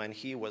this when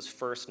he was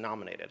first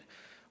nominated.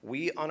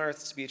 We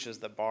unearthed speeches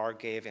that Barr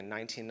gave in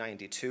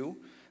 1992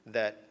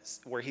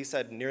 where he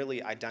said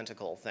nearly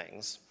identical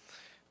things.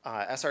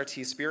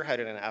 SRT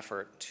spearheaded an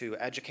effort to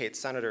educate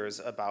senators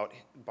about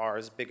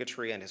Barr's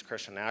bigotry and his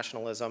Christian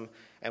nationalism,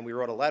 and we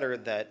wrote a letter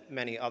that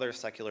many other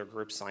secular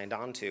groups signed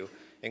on to,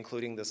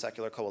 including the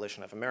Secular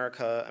Coalition of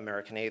America,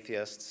 American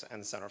Atheists,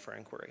 and Center for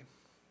Inquiry.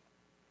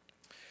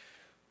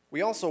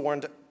 We also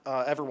warned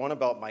everyone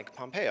about Mike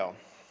Pompeo.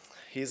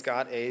 He's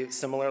got a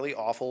similarly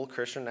awful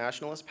Christian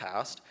nationalist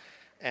past,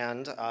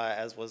 and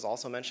as was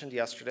also mentioned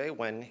yesterday,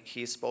 when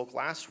he spoke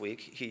last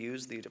week, he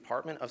used the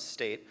Department of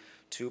State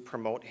to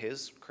promote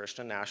his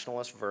Christian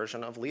nationalist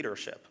version of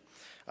leadership.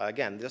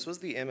 Again, this was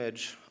the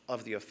image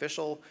of the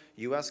official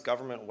US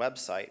government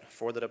website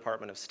for the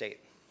Department of State.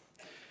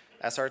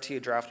 SRT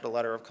drafted a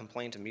letter of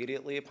complaint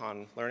immediately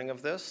upon learning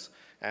of this,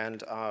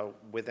 and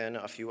within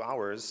a few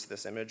hours,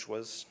 this image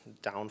was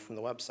down from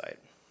the website.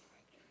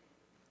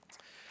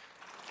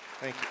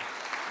 Thank you.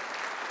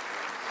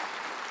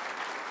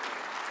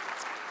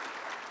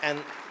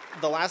 And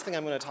the last thing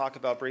I'm going to talk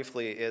about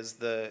briefly is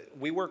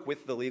we work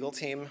with the legal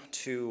team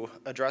to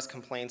address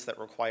complaints that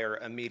require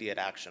immediate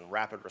action,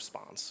 rapid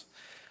response.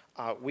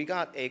 We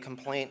got a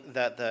complaint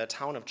that the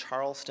town of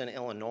Charleston,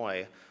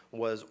 Illinois,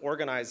 was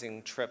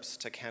organizing trips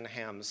to Ken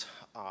Ham's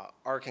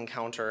Ark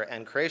Encounter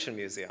and Creation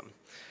Museum.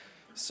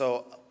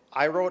 So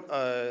I wrote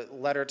a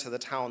letter to the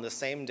town the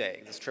same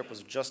day. This trip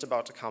was just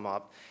about to come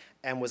up,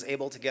 and was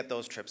able to get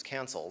those trips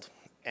canceled.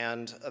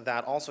 And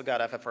that also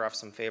got FFRF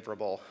some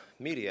favorable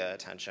media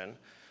attention,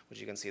 which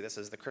you can see. This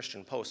is the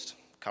Christian Post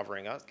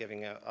covering us,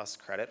 giving us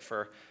credit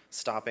for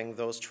stopping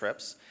those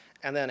trips.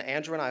 And then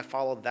Andrew and I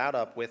followed that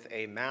up with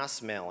a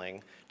mass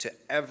mailing to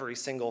every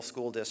single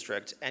school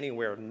district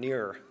anywhere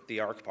near the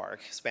Ark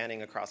Park,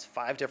 spanning across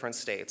 5 different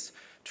states,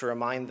 to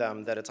remind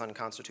them that it's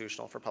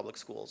unconstitutional for public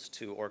schools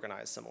to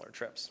organize similar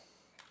trips.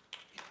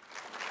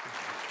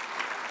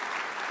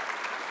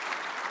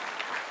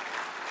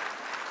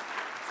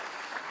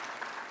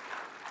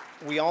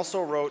 We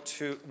also wrote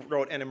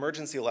an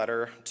emergency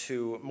letter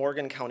to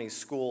Morgan County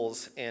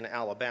Schools in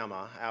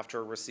Alabama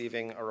after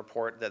receiving a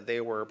report that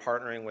they were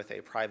partnering with a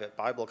private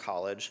Bible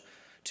college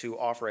to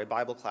offer a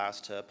Bible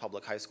class to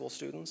public high school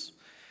students.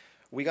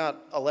 We got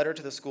a letter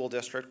to the school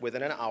district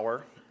within an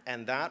hour,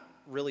 and that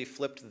really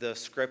flipped the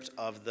script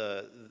of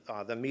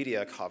the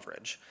media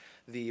coverage.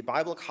 The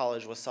Bible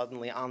college was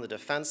suddenly on the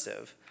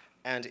defensive,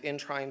 and in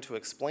trying to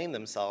explain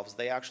themselves,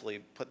 they actually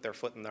put their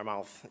foot in their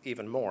mouth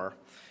even more.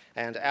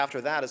 And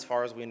after that, as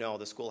far as we know,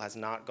 the school has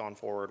not gone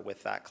forward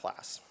with that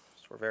class.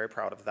 So we're very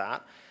proud of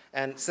that.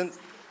 And since,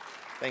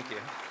 thank you.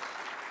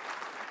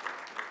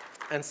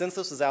 And since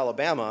this was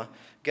Alabama,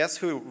 guess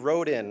who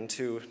wrote in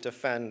to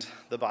defend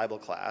the Bible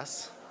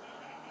class?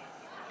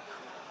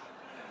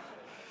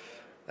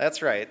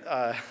 That's right.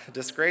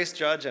 Disgraced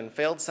judge and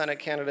failed Senate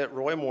candidate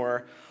Roy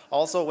Moore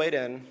also weighed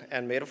in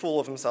and made a fool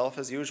of himself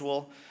as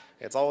usual.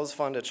 It's always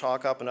fun to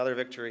chalk up another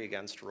victory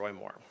against Roy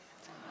Moore.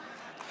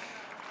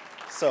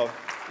 So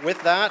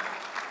with that,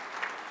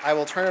 I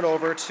will turn it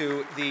over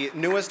to the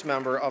newest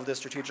member of the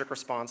Strategic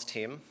Response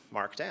Team,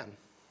 Mark Dann.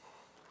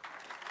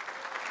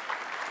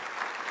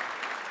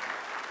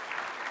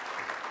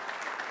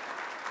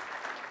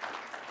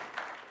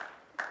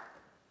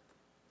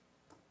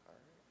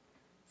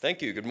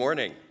 Thank you. Good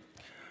morning.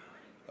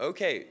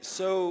 Okay,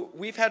 so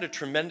we've had a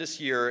tremendous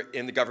year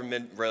in the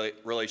Government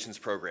Relations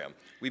Program.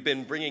 We've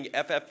been bringing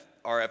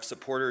FFRF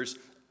supporters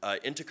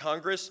into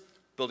Congress,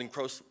 building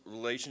close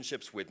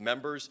relationships with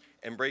members,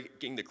 and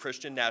breaking the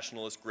Christian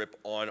nationalist grip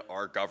on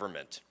our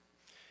government.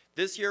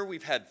 This year,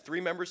 we've had 3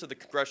 members of the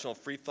Congressional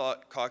Free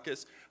Thought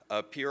Caucus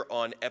appear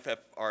on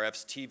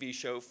FFRF's TV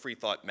show, Free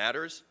Thought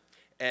Matters.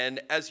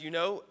 And as you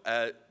know,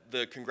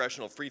 the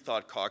Congressional Free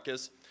Thought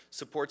Caucus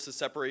supports the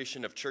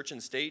separation of church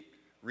and state,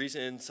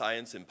 reason,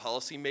 science, and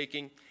policy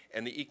making,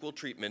 and the equal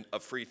treatment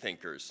of free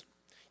thinkers.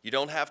 You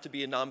don't have to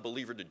be a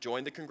non-believer to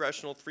join the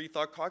Congressional Free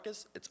Thought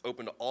Caucus. It's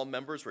open to all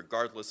members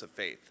regardless of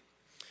faith.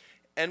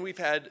 And we've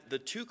had the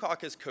 2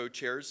 caucus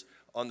co-chairs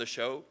on the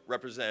show,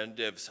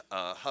 Representatives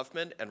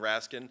Huffman and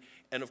Raskin,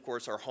 and of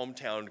course our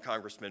hometown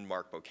Congressman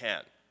Mark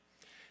Buchan.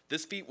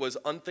 This feat was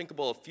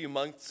unthinkable a few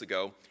months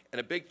ago, and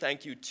a big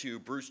thank you to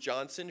Bruce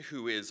Johnson,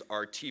 who is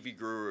our TV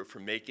guru, for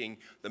making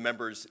the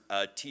members'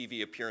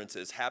 TV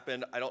appearances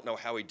happen. I don't know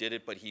how he did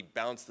it, but he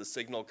bounced the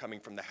signal coming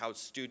from the House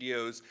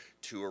studios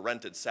to a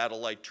rented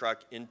satellite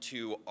truck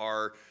into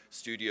our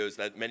studios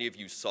that many of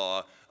you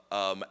saw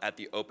at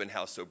the open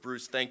house. So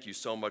Bruce, thank you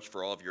so much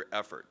for all of your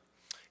effort.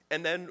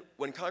 And then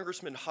when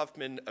Congressman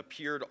Huffman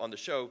appeared on the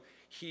show,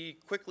 he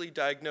quickly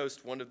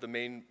diagnosed one of the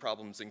main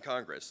problems in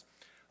Congress.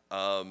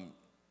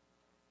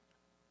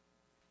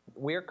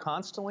 We're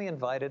constantly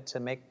invited to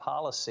make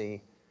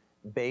policy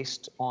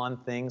based on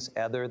things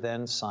other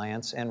than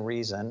science and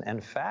reason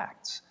and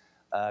facts.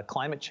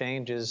 Climate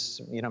change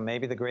is,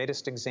 maybe the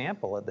greatest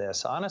example of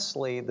this.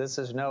 Honestly, this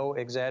is no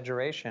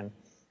exaggeration.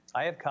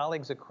 I have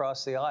colleagues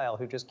across the aisle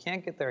who just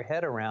can't get their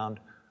head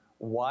around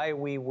why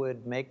we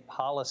would make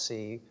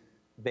policy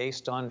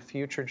based on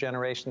future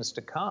generations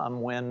to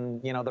come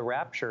when, the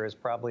rapture is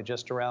probably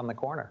just around the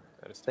corner.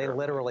 They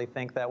literally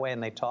think that way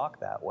and they talk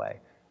that way.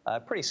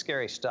 Pretty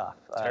scary stuff.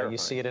 You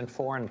see it in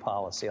foreign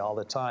policy all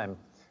the time.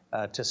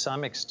 To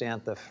some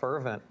extent, the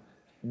fervent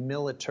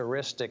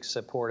militaristic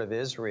support of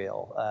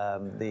Israel,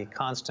 the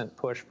constant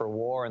push for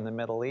war in the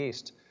Middle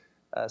East.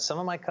 Some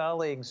of my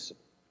colleagues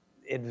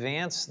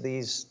advance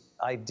these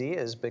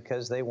ideas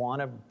because they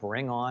want to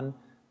bring on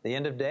the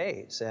end of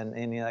days and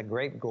a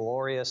great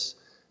glorious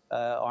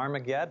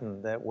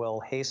Armageddon that will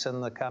hasten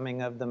the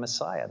coming of the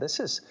Messiah. This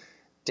is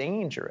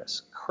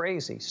dangerous,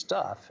 crazy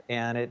stuff,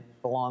 and it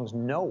belongs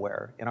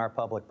nowhere in our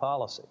public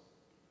policy.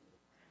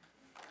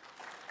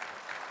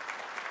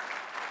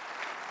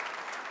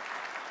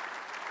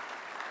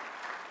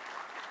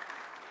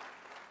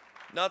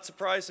 Not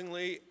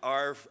surprisingly,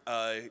 our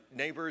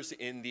neighbors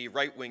in the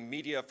right-wing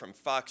media from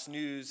Fox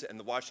News and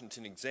the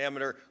Washington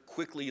Examiner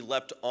quickly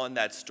leapt on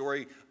that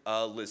story.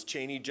 Liz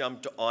Cheney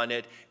jumped on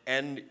it,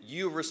 and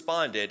you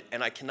responded,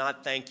 and I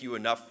cannot thank you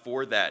enough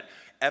for that.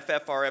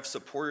 FFRF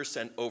supporters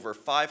sent over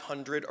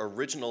 500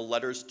 original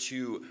letters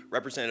to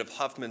Representative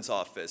Huffman's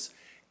office,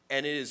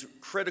 and it is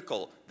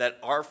critical that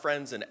our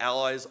friends and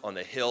allies on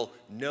the Hill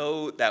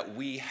know that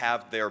we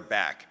have their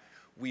back.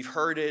 We've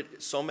heard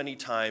it so many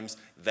times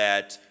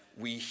that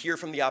we hear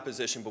from the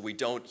opposition, but we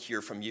don't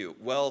hear from you.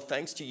 Well,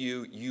 thanks to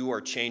you, you are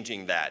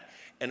changing that.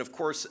 And of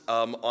course,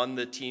 on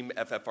the team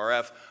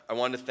FFRF, I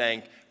want to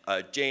thank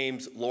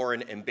James,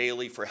 Lauren, and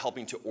Bailey for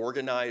helping to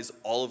organize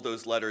all of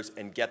those letters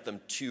and get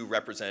them to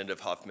Representative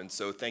Huffman.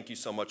 So thank you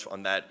so much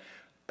on that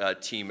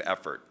team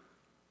effort.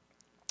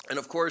 And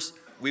of course,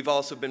 we've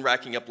also been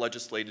racking up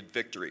legislative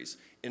victories.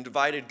 In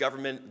divided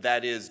government,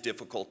 that is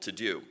difficult to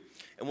do.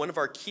 And one of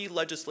our key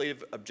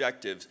legislative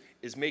objectives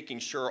is making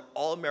sure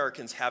all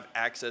Americans have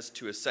access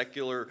to a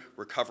secular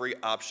recovery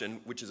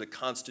option, which is a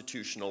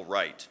constitutional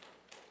right.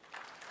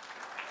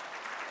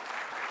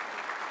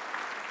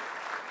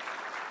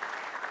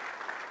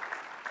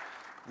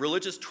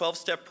 Religious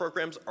 12-step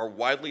programs are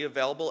widely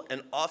available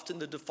and often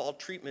the default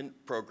treatment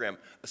program,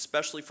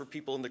 especially for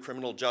people in the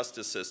criminal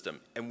justice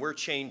system, and we're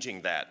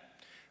changing that.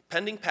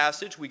 Pending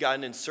passage, we got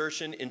an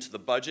insertion into the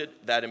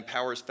budget that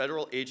empowers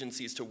federal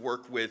agencies to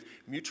work with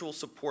mutual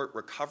support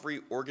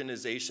recovery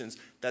organizations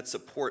that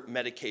support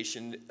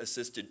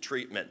medication-assisted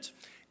treatment.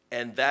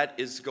 And that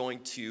is going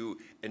to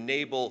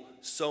enable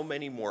so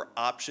many more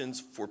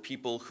options for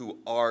people who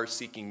are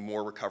seeking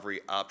more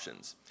recovery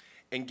options.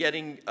 And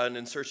getting an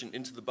insertion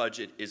into the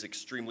budget is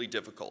extremely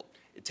difficult.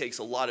 It takes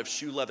a lot of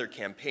shoe leather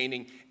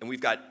campaigning, and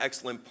we've got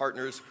excellent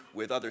partners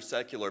with other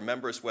secular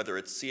members, whether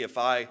it's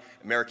CFI,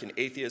 American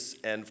Atheists,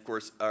 and of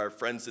course our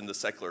friends in the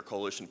Secular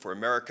Coalition for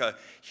America,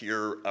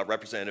 here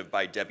represented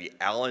by Debbie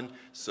Allen,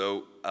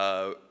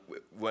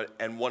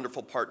 and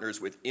wonderful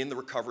partners within the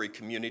recovery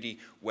community,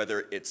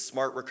 whether it's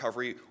Smart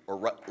Recovery or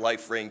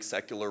LifeRing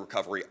Secular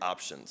Recovery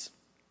Options.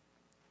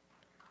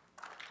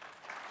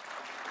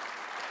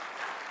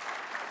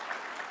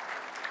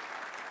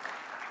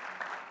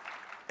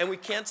 And we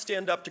can't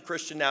stand up to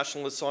Christian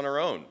nationalists on our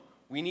own.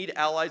 We need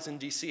allies in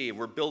DC, and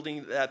we're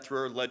building that through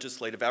our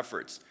legislative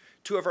efforts.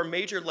 Two of our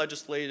major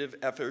legislative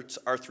efforts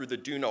are through the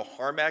Do No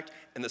Harm Act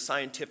and the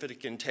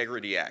Scientific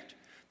Integrity Act.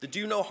 The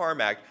Do No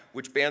Harm Act,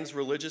 which bans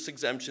religious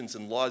exemptions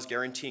and laws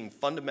guaranteeing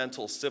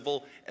fundamental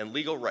civil and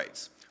legal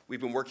rights.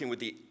 We've been working with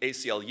the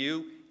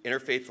ACLU,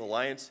 Interfaith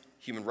Alliance,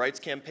 Human Rights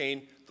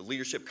Campaign, the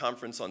Leadership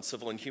Conference on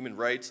Civil and Human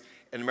Rights,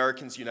 and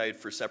Americans United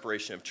for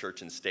Separation of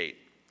Church and State.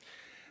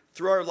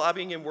 Through our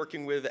lobbying and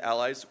working with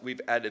allies, we've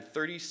added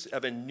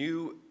 37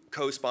 new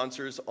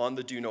co-sponsors on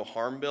the Do No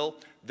Harm bill.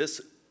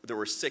 There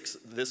were 6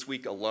 this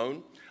week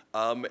alone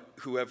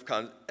who have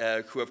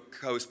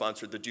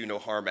co-sponsored the Do No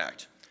Harm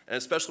Act. And I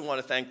especially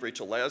want to thank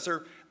Rachel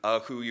Lazar,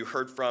 who you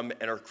heard from,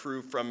 and our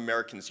crew from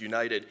Americans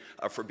United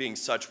for being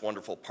such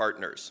wonderful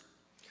partners.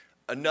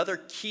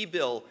 Another key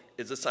bill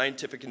is the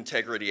Scientific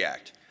Integrity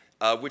Act,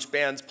 which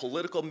bans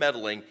political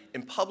meddling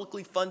in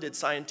publicly funded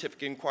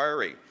scientific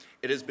inquiry.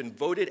 It has been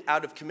voted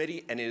out of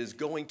committee, and it is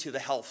going to the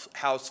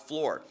House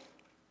floor.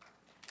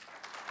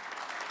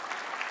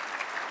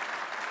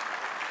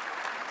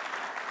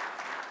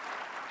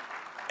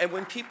 And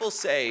when people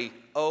say,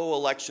 oh,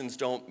 elections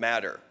don't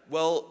matter,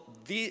 well,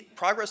 the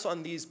progress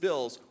on these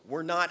bills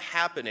were not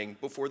happening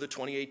before the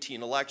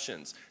 2018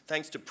 elections.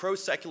 Thanks to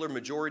pro-secular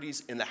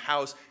majorities in the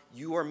House,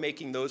 you're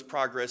making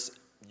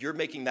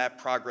that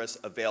progress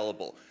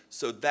available.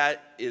 So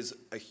that is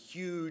a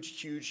huge,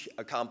 huge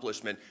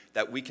accomplishment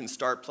that we can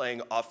start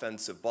playing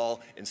offensive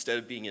ball instead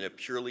of being in a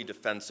purely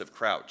defensive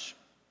crouch.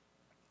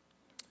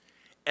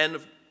 And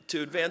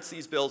to advance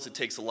these bills, it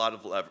takes a lot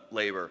of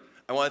labor.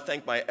 I want to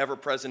thank my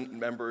ever-present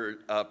member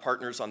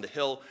partners on the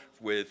Hill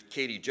with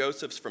Katie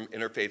Josephs from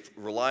Interfaith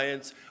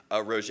Reliance,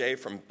 Roger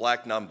from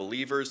Black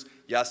Nonbelievers,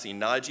 Yassin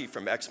Naji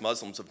from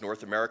Ex-Muslims of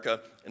North America,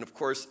 and of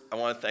course, I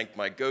want to thank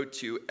my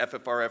go-to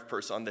FFRF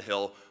person on the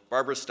Hill,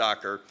 Barbara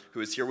Stocker,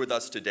 who is here with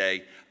us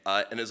today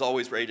and is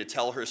always ready to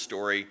tell her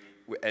story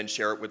and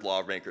share it with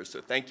lawmakers. So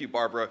thank you,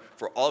 Barbara,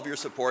 for all of your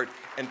support,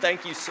 and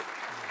thank you so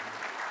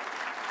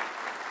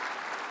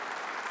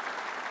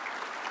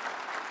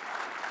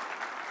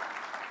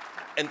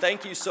And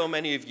thank you so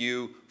many of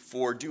you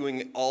for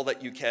doing all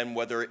that you can,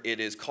 whether it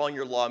is calling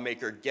your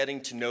lawmaker, getting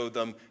to know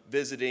them,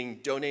 visiting,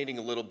 donating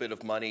a little bit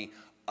of money.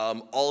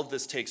 All of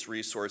this takes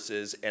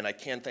resources, and I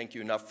can't thank you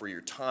enough for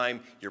your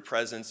time, your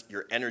presence,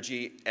 your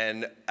energy,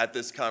 and at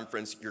this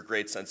conference, your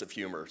great sense of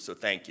humor. So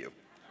thank you.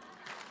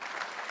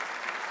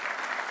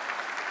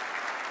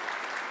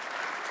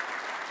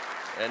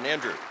 And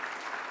Andrew.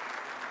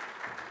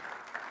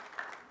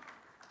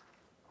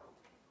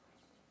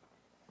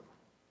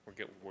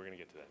 We're going to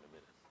get to that in a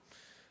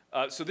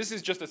minute. So this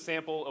is just a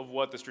sample of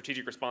what the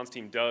strategic response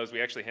team does.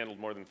 We actually handled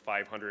more than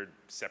 500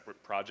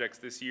 separate projects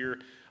this year.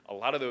 A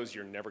lot of those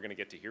you're never going to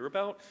get to hear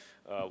about.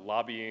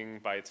 Lobbying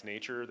by its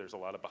nature, there's a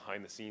lot of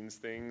behind the scenes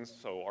things,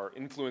 so our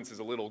influence is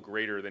a little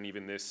greater than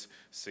even this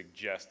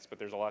suggests, but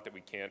there's a lot that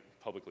we can't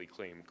publicly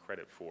claim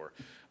credit for.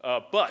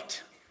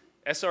 But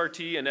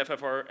SRT and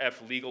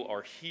FFRF Legal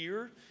are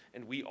here,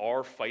 and we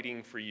are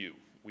fighting for you.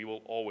 We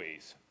will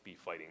always be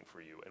fighting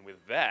for you. And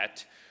with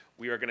that,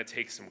 we are going to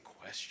take some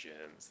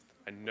questions.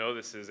 I know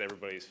this is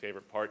everybody's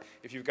favorite part.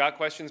 If you've got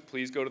questions,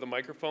 please go to the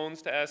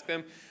microphones to ask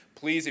them.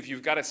 Please, if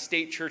you've got a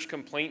state church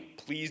complaint,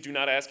 please do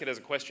not ask it as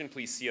a question.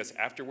 Please see us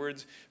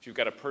afterwards. If you've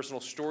got a personal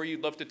story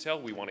you'd love to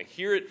tell, we want to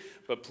hear it,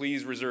 but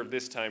please reserve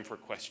this time for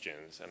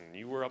questions. And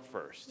you were up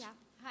first. Yeah.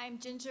 Hi, I'm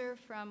Ginger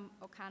from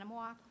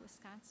Oconomowoc,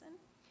 Wisconsin.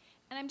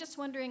 And I'm just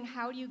wondering,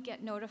 how do you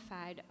get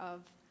notified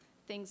of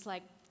things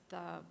like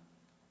the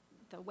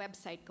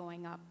website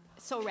going up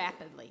so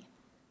rapidly?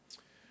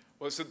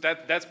 Well, so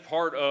that's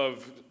part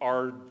of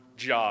our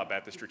job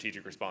at the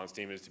strategic response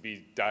team, is to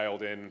be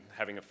dialed in,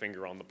 having a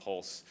finger on the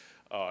pulse.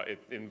 It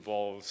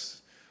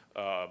involves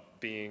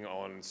being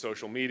on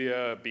social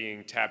media,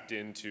 being tapped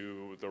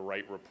into the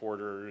right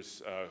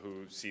reporters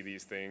who see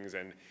these things,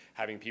 and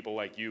having people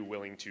like you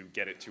willing to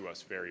get it to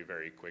us very,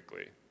 very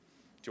quickly. Do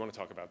you want to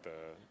talk about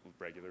the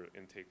regular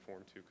intake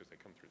form too, because they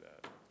come through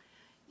that?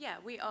 Yeah,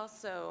 we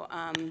also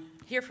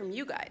hear from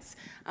you guys.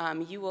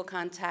 You will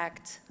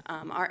contact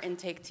our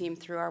intake team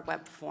through our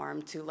web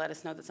form to let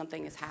us know that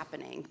something is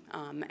happening,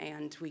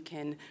 and we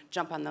can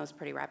jump on those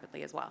pretty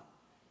rapidly as well.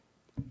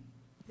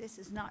 This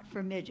is not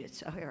for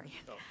midgets, oh, Harry.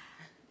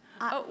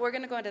 Oh, we're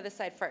going to go into this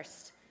side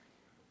first.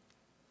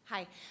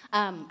 Hi.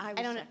 I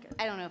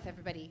don't know if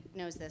everybody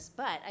knows this,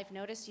 but I've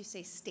noticed you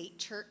say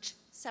state-church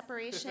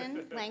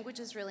separation. Language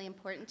is really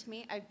important to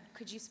me.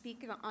 Could you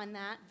speak on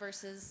that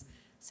versus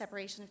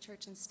separation of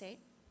church and state?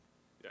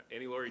 Yeah,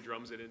 Annie Laurie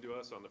drums it into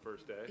us on the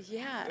first day.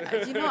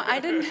 Yeah, you know, I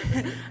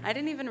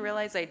didn't even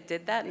realize I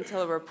did that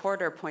until a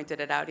reporter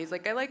pointed it out. He's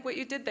like, I like what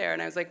you did there.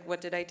 And I was like,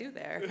 what did I do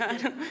there? I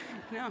don't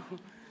know.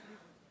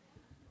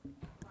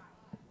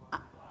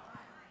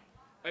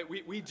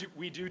 We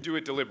do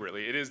it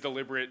deliberately. It is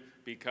deliberate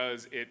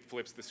because it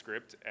flips the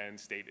script, and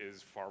state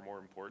is far more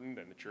important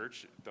than the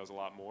church. It does a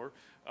lot more.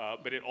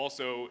 But it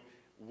also,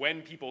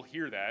 when people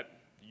hear that,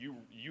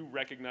 you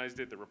recognized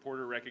it, the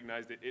reporter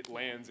recognized it, it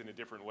lands in a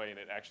different way, and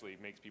it actually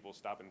makes people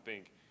stop and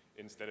think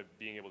instead of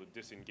being able to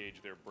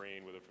disengage their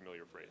brain with a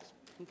familiar phrase.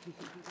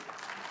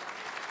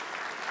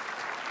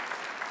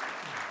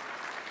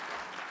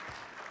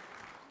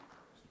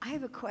 I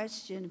have a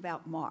question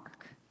about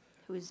Mark,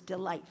 who is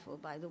delightful,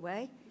 by the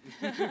way.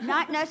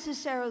 Not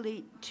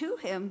necessarily to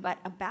him, but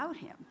about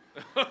him.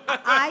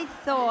 I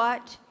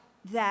thought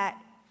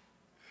that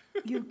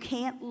you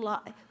can't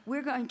lie.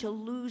 We're going to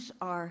lose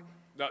our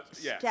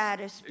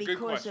status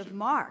because of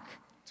Mark.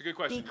 It's a good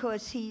question.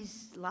 Because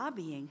he's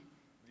lobbying.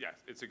 Yes,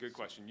 it's a good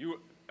question.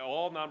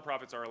 All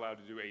nonprofits are allowed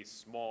to do a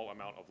small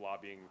amount of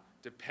lobbying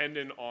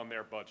dependent on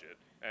their budget,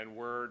 and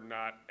we're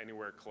not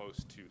anywhere close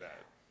to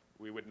that.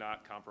 We would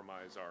not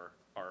compromise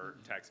our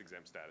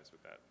tax-exempt status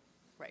with that.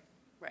 Right,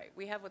 right.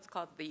 We have what's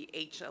called the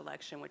H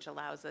election, which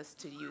allows us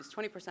to use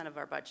 20% of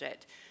our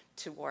budget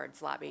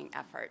towards lobbying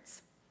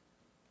efforts.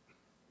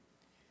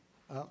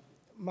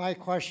 My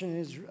question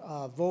is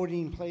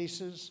voting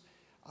places.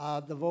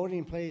 The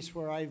voting place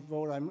where I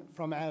vote, I'm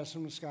from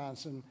Madison,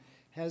 Wisconsin,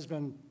 has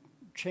been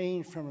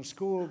changed from a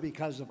school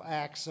because of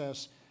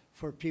access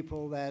for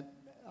people that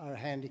are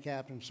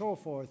handicapped and so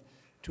forth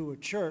to a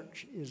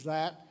church. Is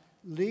that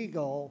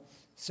legal,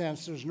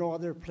 since there's no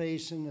other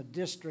place in the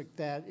district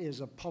that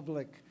is a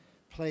public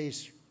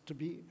place to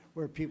be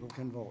where people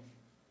can vote?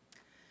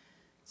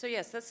 So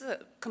yes, this is a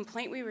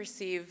complaint we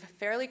receive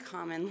fairly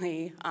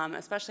commonly,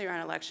 especially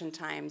around election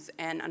times,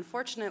 and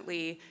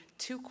unfortunately,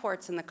 2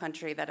 courts in the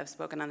country that have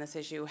spoken on this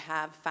issue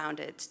have found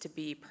it to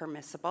be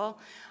permissible,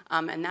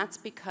 and that's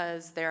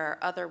because there are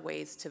other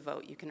ways to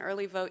vote. You can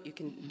early vote, you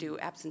can do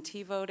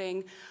absentee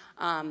voting,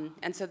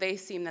 and so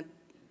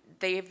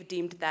they've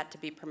deemed that to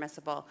be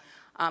permissible.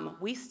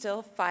 We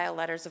still file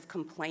letters of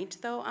complaint,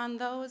 though, on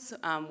those.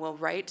 We'll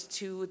write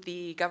to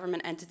the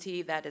government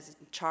entity that is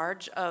in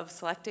charge of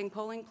selecting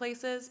polling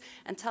places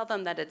and tell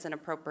them that it's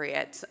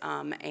inappropriate,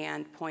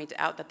 and point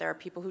out that there are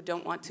people who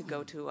don't want to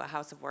go to a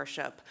house of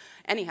worship,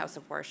 any house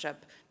of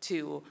worship,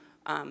 to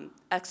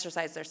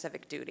exercise their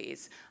civic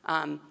duties.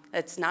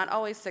 It's not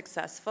always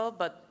successful,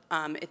 but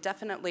it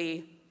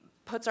definitely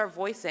puts our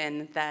voice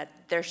in that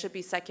there should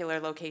be secular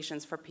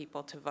locations for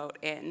people to vote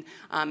in.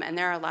 And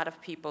there are a lot of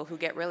people who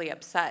get really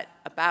upset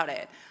about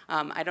it.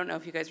 I don't know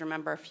if you guys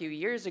remember a few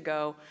years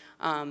ago,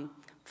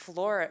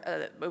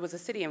 Florida, it was a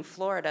city in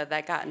Florida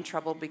that got in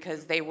trouble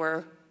because they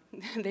were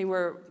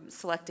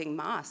selecting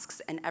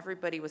mosques, and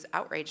everybody was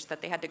outraged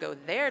that they had to go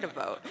there to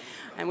vote.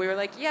 And we were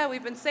like, yeah,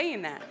 we've been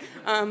saying that.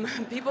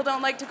 People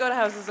don't like to go to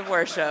houses of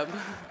worship.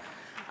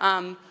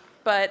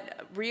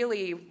 But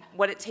really,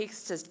 what it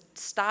takes to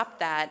stop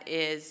that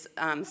is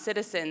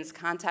citizens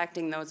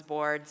contacting those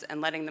boards and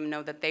letting them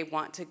know that they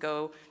want to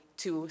go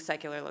to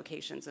secular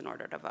locations in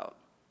order to vote.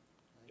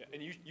 Yeah,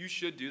 and you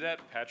should do that.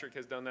 Patrick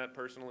has done that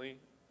personally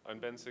and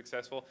been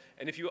successful.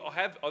 And if you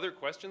have other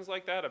questions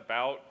like that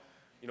about,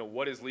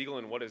 what is legal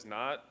and what is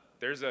not,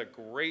 there's a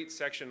great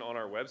section on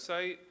our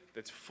website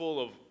that's full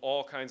of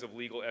all kinds of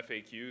legal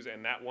FAQs,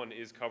 and that one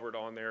is covered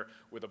on there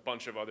with a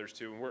bunch of others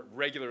too, and we're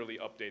regularly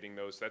updating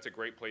those. So that's a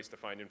great place to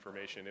find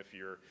information if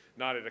you're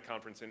not at a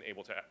conference and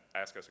able to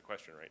ask us a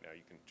question right now.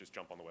 You can just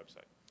jump on the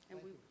website.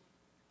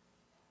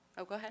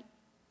 Oh, go ahead.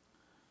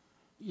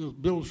 Yes,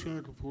 Bill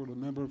Shackelford, a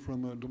member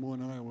from Des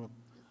Moines, Iowa.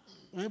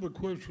 I have a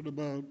question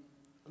about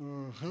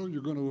how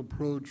you're going to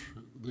approach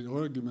the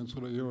arguments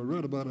that I hear. I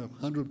read about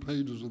 100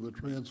 pages of the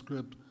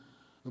transcript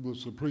of a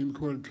Supreme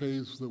Court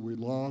case that we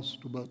lost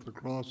about the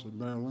cross in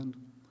Maryland.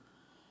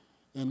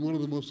 And one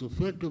of the most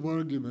effective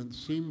arguments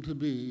seemed to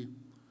be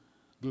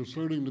they're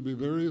starting to be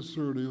very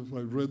assertive.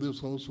 I've read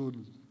this also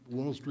in the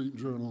Wall Street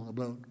Journal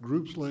about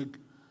groups like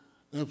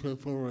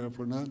FFRF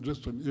are not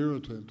just an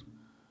irritant,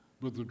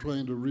 but they're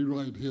trying to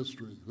rewrite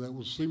history. That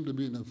would seem to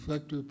be an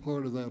effective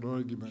part of that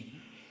argument.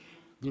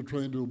 They're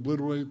trying to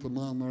obliterate the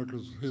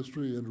Marker's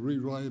history and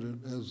rewrite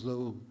it as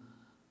though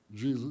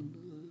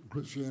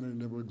Christianity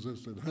never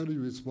existed. How do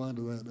you respond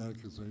to that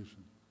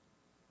accusation?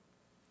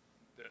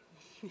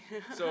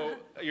 So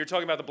you're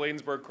talking about the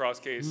Bladensburg cross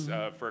case.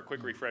 For a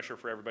quick refresher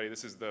for everybody,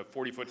 this is the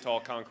 40-foot tall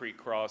concrete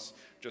cross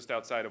just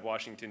outside of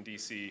Washington,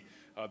 D.C.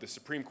 The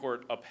Supreme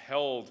Court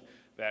upheld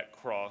that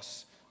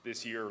cross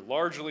this year,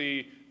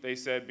 largely, they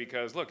said,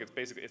 because, look, it's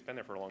been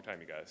there for a long time,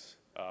 you guys.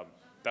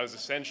 That was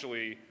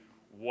essentially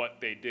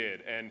what they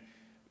did. And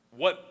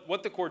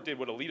what the court did,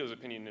 what Alito's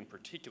opinion in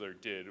particular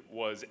did,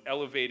 was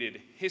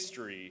elevated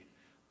history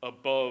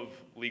above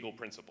legal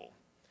principle.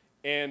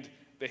 And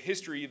the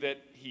history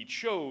that he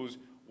chose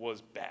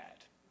was bad.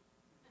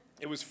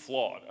 It was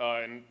flawed.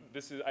 And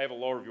I have a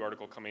law review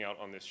article coming out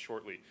on this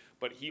shortly.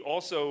 But he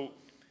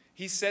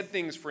said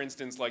things, for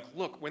instance, like,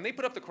 look, when they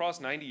put up the cross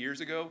 90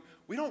 years ago,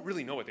 we don't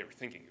really know what they were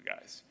thinking, you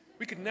guys.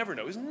 We could never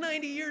know. It was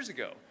 90 years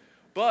ago.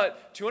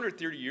 But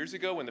 230 years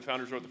ago, when the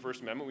founders wrote the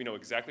First Amendment, we know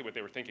exactly what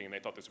they were thinking, and they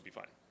thought this would be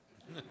fine.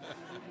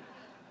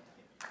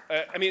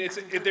 I mean,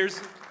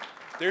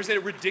 there's a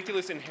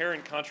ridiculous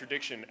inherent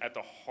contradiction at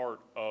the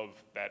heart of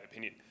that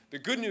opinion. The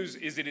good news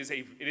is it is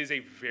a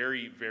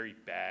very, very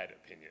bad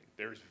opinion.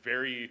 There's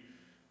very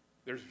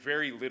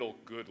little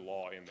good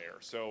law in there.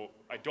 So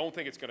I don't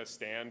think it's going to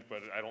stand,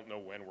 but I don't know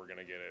when we're going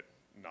to get it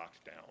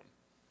knocked down.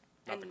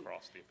 Not the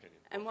cross, the opinion.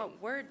 And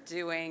what we're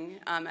doing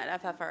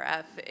at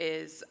FFRF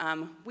is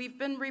we've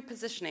been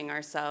repositioning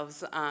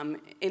ourselves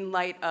in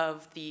light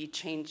of the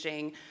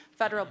changing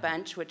federal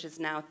bench, which is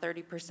now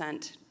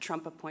 30%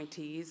 Trump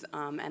appointees,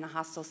 and a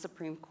hostile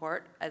Supreme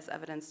Court, as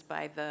evidenced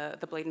by the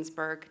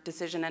Bladensburg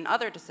decision and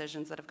other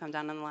decisions that have come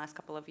down in the last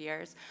couple of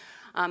years.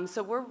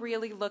 So we're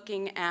really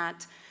looking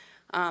at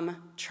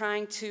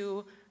trying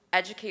to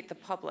educate the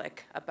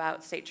public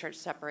about state-church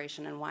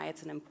separation and why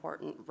it's an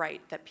important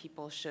right that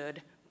people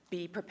should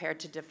be prepared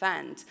to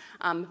defend.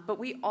 But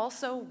we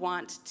also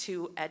want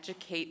to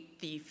educate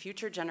the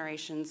future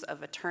generations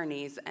of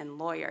attorneys and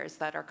lawyers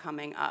that are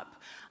coming up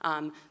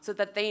so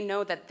that they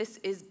know that this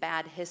is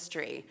bad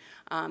history.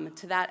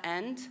 To that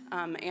end,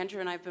 Andrew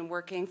and I have been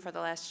working for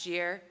the last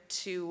year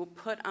to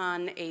put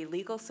on a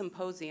legal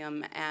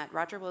symposium at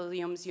Roger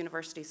Williams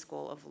University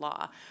School of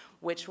Law,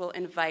 which will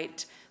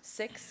invite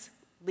 6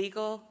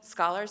 legal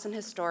scholars and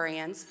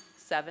historians,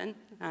 7,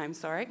 I'm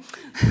sorry,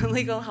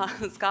 legal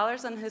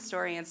scholars and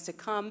historians to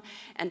come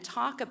and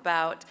talk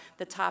about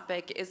the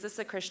topic, is this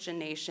a Christian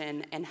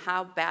nation, and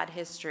how bad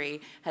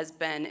history has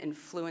been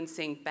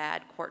influencing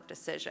bad court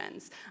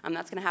decisions.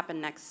 That's going to happen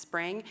next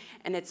spring,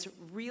 and it's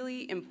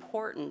really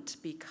important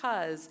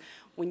because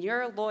when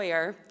you're a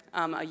lawyer,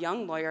 a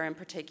young lawyer in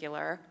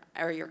particular,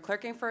 or you're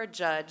clerking for a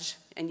judge,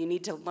 and you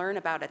need to learn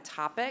about a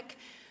topic,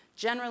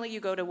 generally, you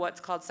go to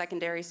what's called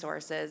secondary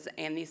sources,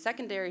 and these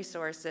secondary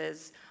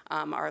sources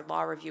are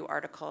law review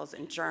articles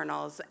and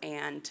journals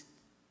and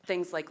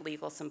things like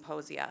legal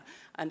symposia.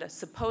 And a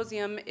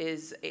symposium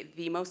is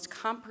the most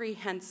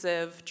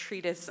comprehensive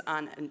treatise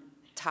on a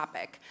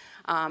topic.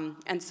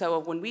 And so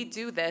when we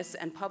do this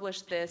and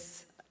publish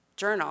this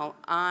journal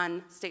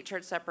on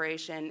state-church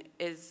separation,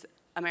 is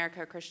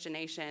America a Christian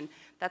nation,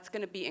 that's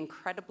going to be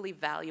incredibly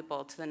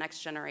valuable to the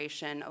next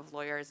generation of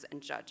lawyers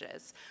and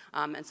judges.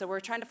 And so we're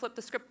trying to flip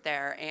the script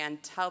there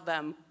and tell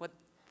them what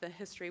the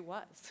history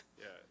was.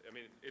 Yeah, I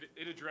mean,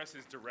 it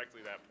addresses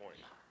directly that point.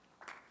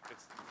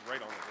 It's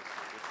right on the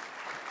history.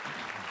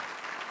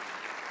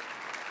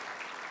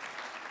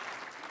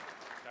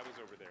 That was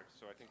over there,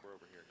 so I think we're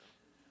over here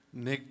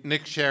now.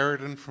 Nick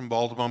Sheridan from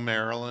Baltimore,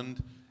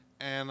 Maryland.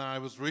 And I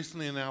was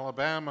recently in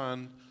Alabama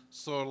and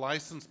saw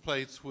license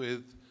plates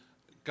with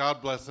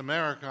God Bless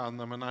America on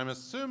them, and I'm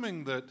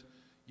assuming that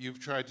you've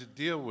tried to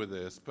deal with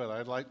this, but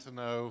I'd like to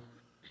know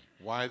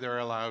why they're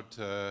allowed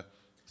to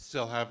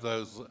still have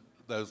those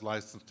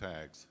license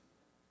tags.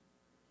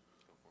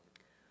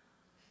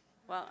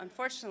 Well,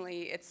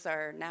 unfortunately, it's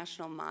our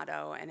national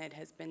motto, and it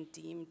has been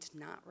deemed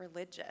not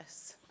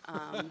religious.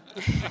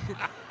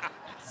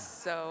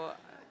 So,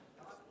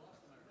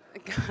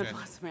 God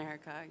bless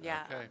America,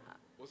 yeah. Okay.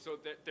 Well, so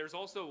there's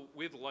also,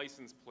 with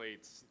license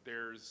plates,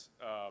 there's,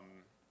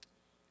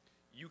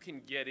 you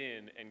can get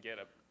in and get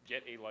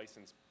a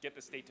license, get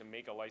the state to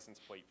make a license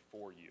plate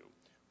for you,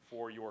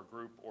 for your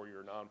group or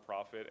your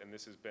nonprofit, and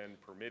this has been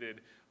permitted.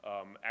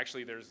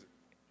 Actually, there's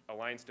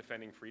Alliance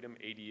Defending Freedom,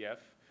 ADF,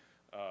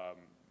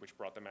 which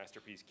brought the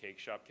Masterpiece Cake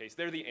Shop case.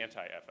 They're the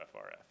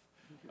anti-FFRF.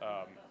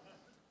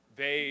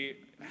 They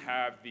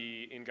have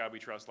the In God We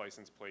Trust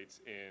license plates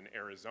in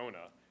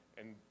Arizona,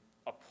 and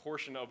a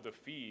portion of the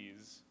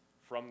fees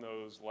from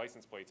those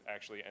license plates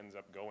actually ends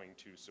up going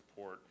to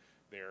support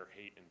their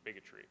hate and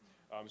bigotry.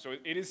 So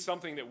it is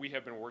something that we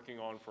have been working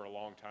on for a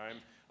long time.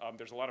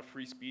 There's a lot of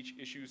free speech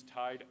issues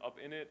tied up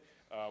in it.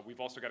 We've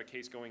also got a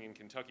case going in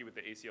Kentucky with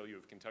the ACLU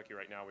of Kentucky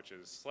right now, which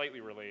is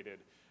slightly related,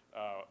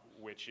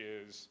 which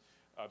is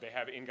they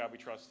have In God We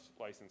Trust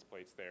license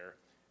plates there,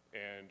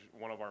 and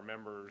one of our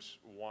members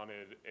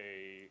wanted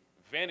a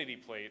vanity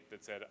plate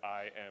that said,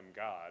 "I am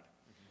God."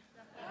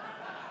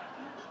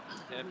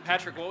 And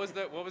Patrick, what was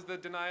the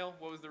denial?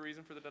 What was the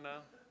reason for the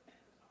denial?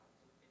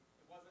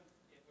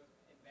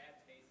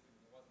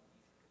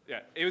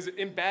 Yeah, it was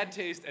in bad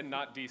taste and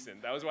not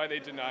decent. That was why they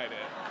denied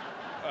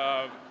it.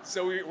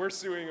 So we're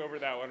suing over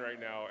that one right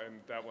now, and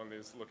that one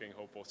is looking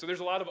hopeful. So there's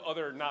a lot of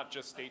other, not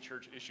just state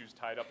church issues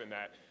tied up in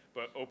that,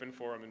 but open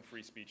forum and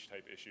free speech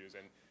type issues.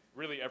 And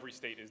really every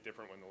state is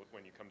different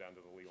when you come down to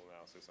the legal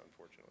analysis,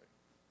 unfortunately.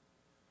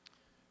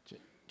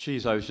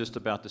 Geez, I was just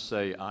about to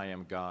say I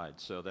am God,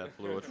 so that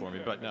blew it for me,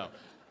 but no.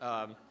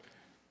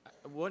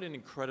 What an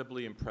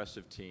incredibly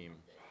impressive team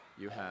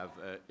you have.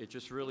 It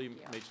just really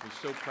makes me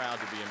so proud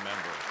to be a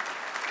member.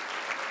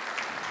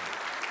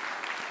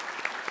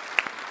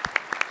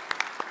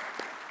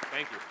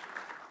 Thank you.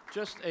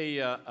 Just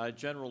a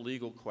general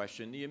legal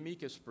question. The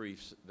amicus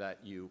briefs that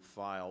you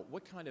file,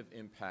 what kind of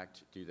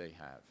impact do they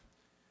have?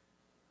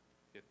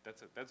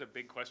 That's a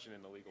big question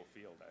in the legal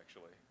field,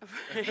 actually.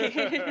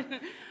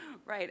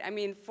 Right. I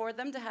mean, for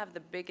them to have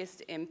the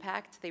biggest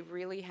impact, they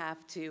really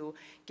have to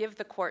give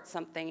the court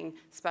something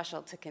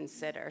special to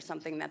consider,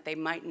 something that they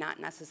might not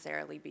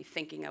necessarily be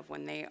thinking of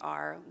when they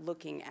are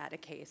looking at a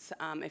case.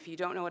 If you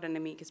don't know what an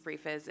amicus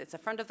brief is, it's a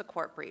front of the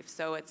court brief.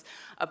 So it's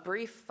a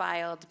brief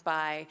filed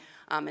by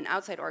an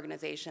outside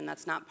organization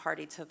that's not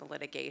party to the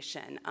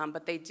litigation,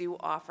 but they do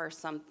offer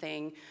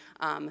something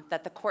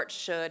that the court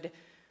should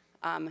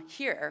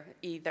hear,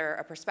 either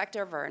a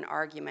perspective or an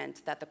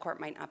argument that the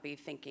court might not be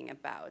thinking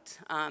about.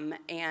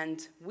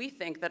 And we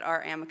think that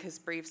our amicus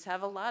briefs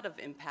have a lot of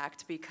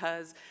impact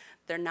because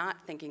they're not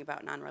thinking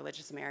about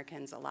non-religious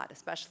Americans a lot,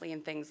 especially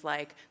in things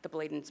like the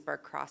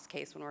Bladensburg Cross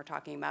case when we're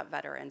talking about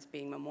veterans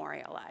being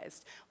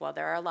memorialized. Well,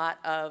 there are a lot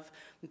of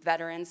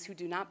veterans who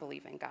do not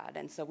believe in God,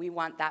 and so we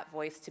want that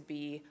voice to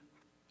be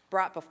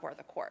brought before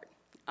the court.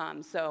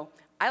 So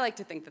I like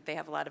to think that they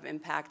have a lot of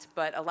impact,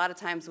 but a lot of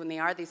times when they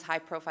are these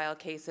high-profile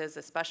cases,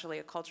 especially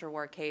a culture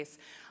war case,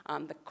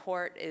 the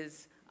court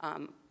is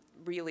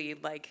really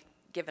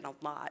given a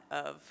lot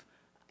of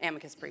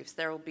amicus briefs.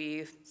 There will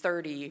be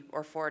 30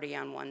 or 40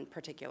 on one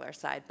particular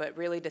side, but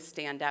really to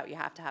stand out, you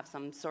have to have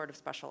some sort of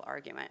special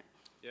argument.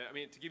 Yeah, I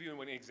mean, to give you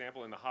an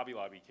example, in the Hobby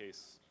Lobby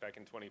case back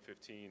in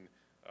 2015,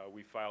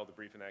 we filed a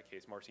brief in that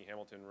case. Marcy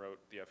Hamilton wrote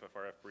the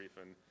FFRF brief,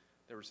 and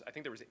I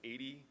think there was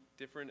 80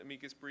 different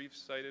amicus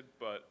briefs cited,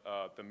 but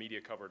the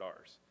media covered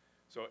ours.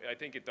 So I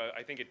think it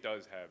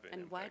does have an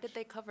impact. Why did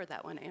they cover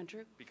that one,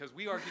 Andrew? Because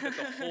we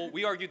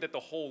argued that the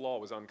whole law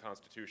was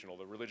unconstitutional.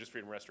 The Religious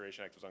Freedom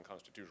Restoration Act was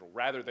unconstitutional,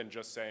 rather than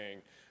just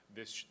saying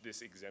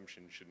this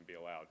exemption shouldn't be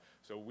allowed.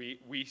 So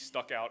we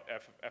stuck out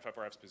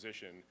FFRF's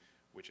position,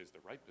 which is the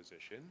right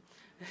position,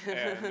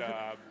 and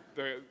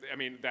I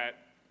mean that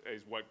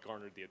is what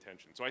garnered the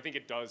attention. So I think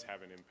it does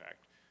have an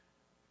impact.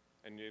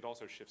 And it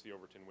also shifts the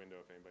Overton window,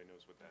 if anybody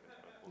knows what that is,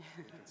 but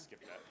we can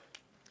skip that.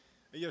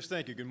 Yes,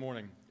 thank you. Good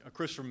morning.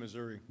 Chris from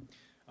Missouri.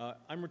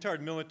 I'm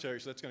retired military,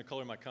 so that's going to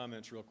color my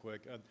comments real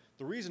quick.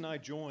 The reason I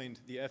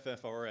joined the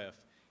FFRF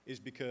is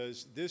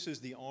because this is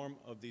the arm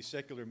of the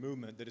secular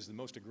movement that is the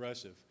most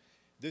aggressive.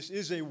 This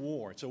is a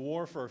war. It's a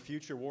war for our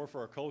future, war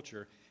for our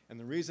culture, and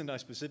the reason I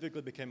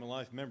specifically became a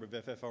life member of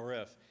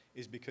FFRF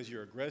is because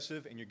you're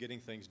aggressive and you're getting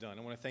things done.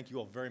 I want to thank you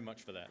all very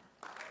much for that.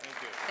 Thank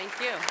you. Thank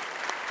you.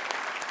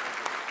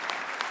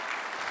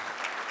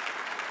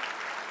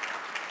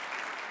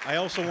 I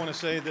also want to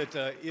say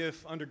that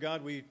if in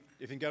God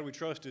we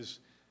trust is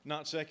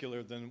not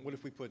secular, then what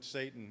if we put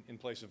Satan in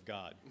place of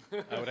God?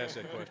 I would ask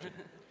that question.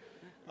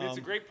 It's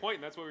a great point,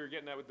 and that's what we were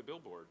getting at with the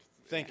billboard.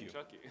 Thank you.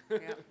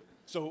 Kentucky.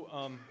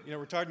 So,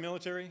 retired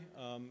military,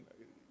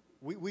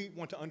 we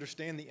want to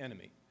understand the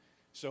enemy.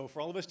 So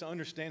for all of us to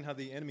understand how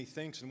the enemy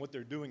thinks and what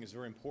they're doing is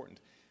very important.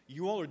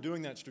 You all are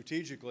doing that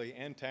strategically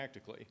and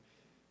tactically.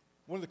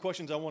 One of the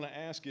questions I want to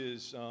ask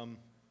is,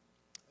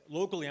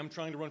 locally, I'm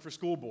trying to run for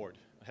school board.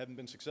 I haven't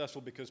been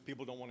successful because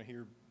people don't want to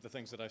hear the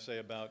things that I say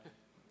about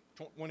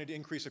wanting to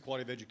increase the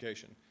quality of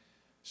education.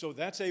 So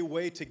that's a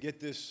way to get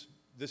this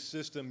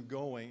system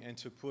going and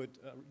to put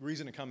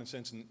reason and common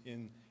sense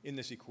in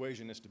this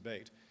equation, this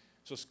debate.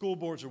 So school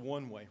boards are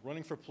one way.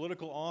 Running for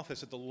political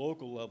office at the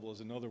local level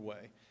is another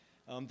way.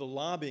 The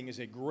lobbying is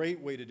a great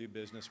way to do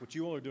business. What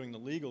you all are doing, the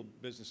legal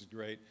business, is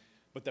great,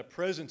 but that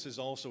presence is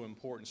also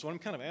important. So what I'm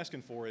kind of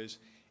asking for is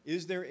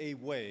there a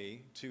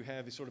way to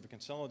have a sort of a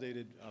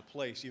consolidated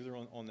place, either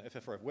on the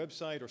FFRF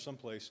website or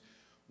someplace,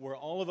 where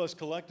all of us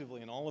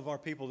collectively and all of our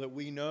people that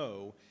we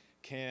know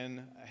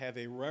can have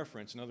a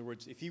reference? In other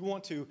words, if you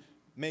want to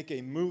make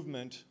a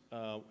movement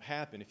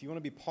happen, if you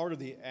want to be part of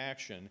the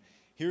action,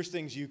 here's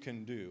things you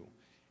can do.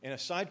 And a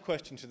side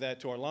question to that,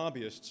 to our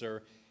lobbyists,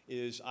 sir,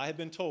 is I have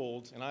been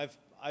told, and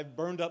I've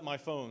burned up my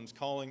phones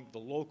calling the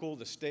local,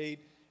 the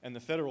state, and the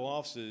federal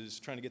offices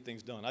trying to get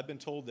things done. I've been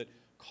told that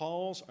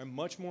calls are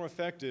much more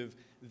effective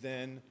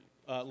than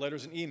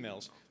letters and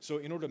emails. So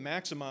in order to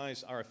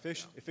maximize our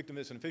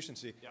effectiveness and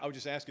efficiency, I would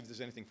just ask if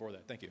there's anything for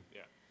that. Thank you.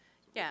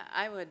 Yeah,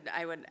 I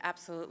would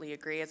absolutely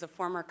agree. As a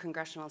former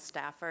congressional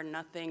staffer,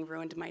 nothing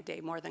ruined my day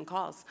more than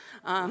calls.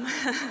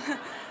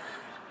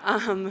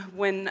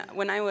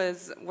 When I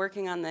was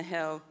working on the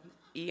Hill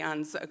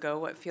eons ago,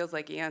 what feels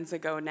like eons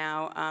ago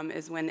now,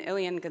 is when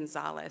Elian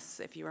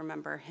Gonzalez, if you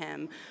remember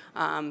him,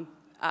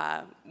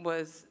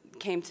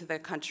 came to the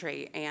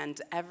country,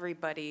 and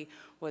everybody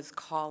was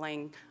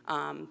calling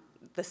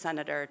the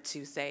senator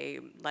to say,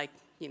 like,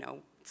 you know,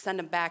 send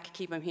him back,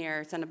 keep him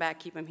here, send him back,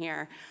 keep him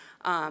here.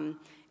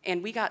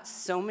 And we got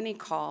so many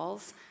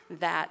calls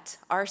that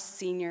our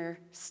senior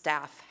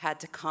staff had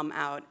to come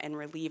out and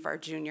relieve our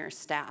junior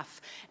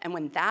staff. And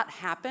when that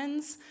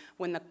happens,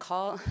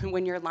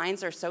 when your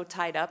lines are so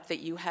tied up that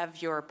you have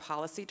your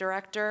policy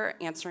director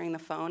answering the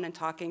phone and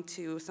talking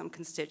to some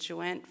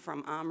constituent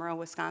from Amro,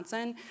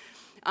 Wisconsin,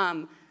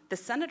 the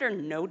senator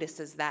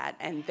notices that,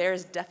 and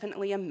there's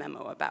definitely a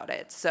memo about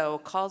it. So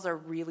calls are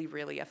really,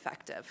 really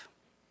effective.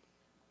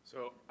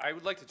 So I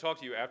would like to talk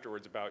to you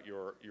afterwards about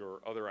your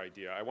other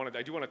idea.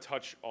 I do want to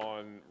touch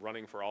on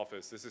running for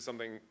office. This is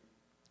something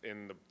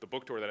in the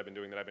book tour that I've been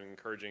doing that I've been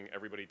encouraging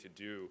everybody to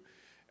do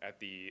at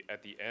the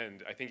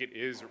end. I think it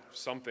is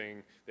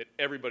something that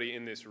everybody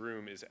in this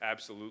room is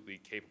absolutely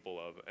capable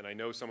of. And I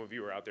know some of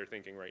you are out there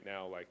thinking right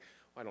now, like,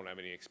 I don't have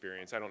any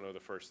experience. I don't know the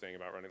first thing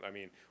about running. I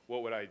mean,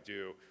 what would I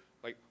do?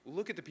 Like,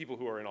 look at the people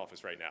who are in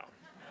office right now.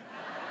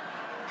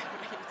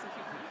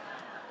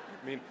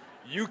 I mean,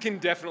 you can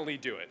definitely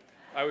do it.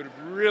 I would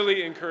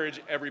really encourage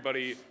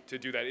everybody to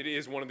do that. It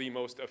is one of the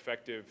most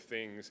effective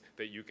things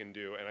that you can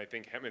do, and I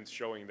think Hemet's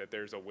showing that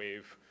there's a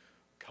wave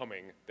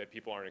coming that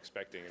people aren't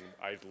expecting, and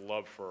I'd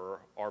love for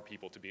our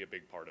people to be a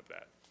big part of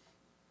that.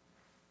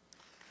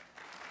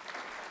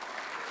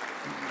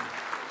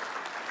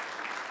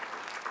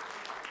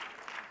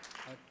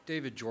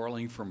 David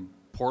Jorling from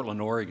Portland,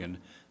 Oregon.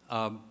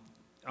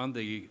 On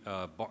the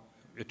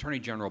Attorney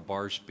General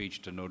Barr's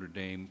speech to Notre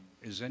Dame,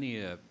 is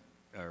any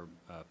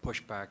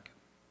pushback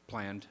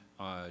planned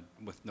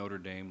with Notre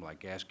Dame,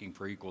 like asking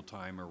for equal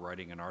time or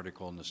writing an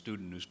article in the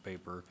student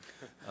newspaper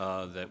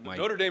that might...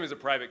 Notre Dame is a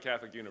private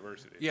Catholic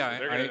university. Yeah,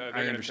 so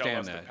I understand tell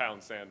us that. to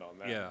pound sand on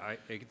that. Yeah,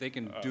 they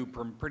can do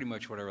pretty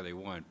much whatever they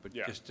want, but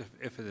yeah. just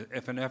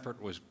if an effort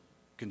was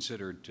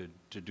considered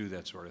to do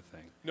that sort of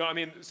thing. No, I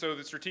mean, so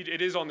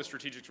it is on the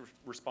strategic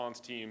response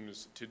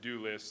team's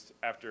to-do list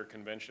after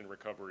convention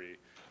recovery,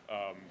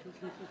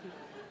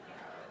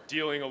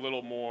 dealing a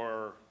little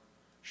more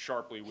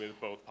sharply with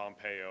both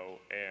Pompeo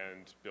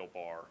and Bill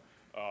Barr.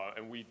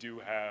 And we do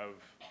have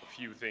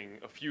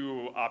a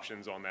few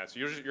options on that. So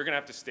you're going to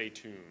have to stay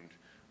tuned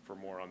for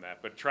more on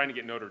that. But trying to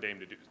get Notre Dame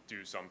to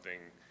do something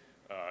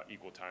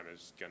equal time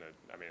is going to,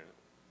 I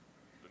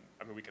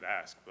mean, we could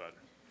ask, but.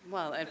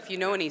 Well, if you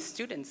know any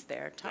students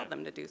there, tell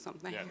them to do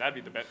something. Yeah, that'd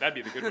be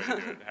the good way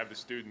to do it. Have the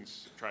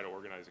students try to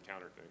organize a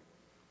counter thing.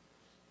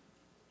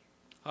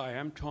 Hi,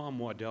 I'm Tom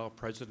Waddell,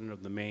 president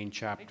of the Maine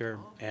chapter,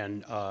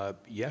 and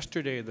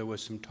yesterday there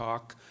was some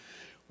talk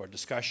or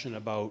discussion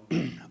about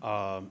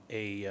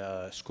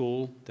a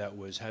school that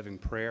was having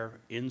prayer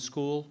in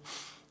school,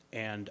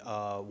 and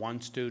one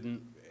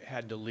student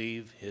had to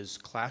leave his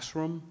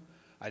classroom.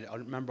 I don't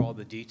remember all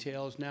the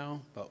details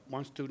now, but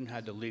one student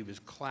had to leave his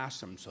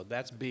classroom, so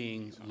that's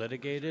being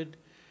litigated.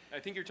 I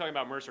think you're talking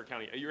about Mercer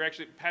County.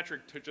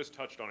 Patrick just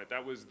touched on it.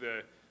 That was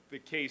the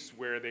case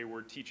where they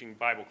were teaching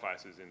Bible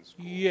classes in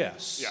school.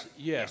 Yes, yeah.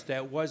 yes, yeah.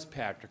 That was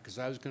Patrick, because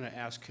I was going to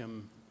ask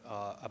him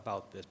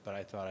about this, but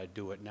I thought I'd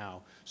do it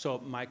now. So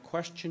my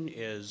question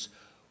is,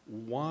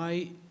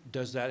 why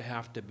does that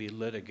have to be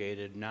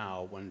litigated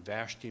now when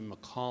Vashti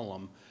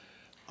McCollum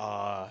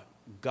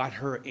got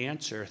her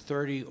answer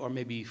 30 or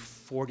maybe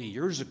 40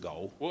 years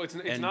ago? Well,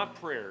 it's not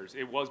prayers.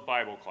 It was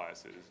Bible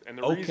classes. And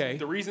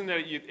the reason that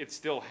it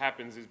still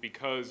happens is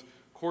because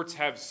courts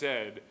have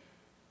said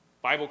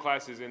Bible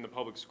classes in the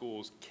public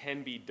schools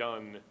can be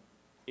done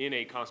in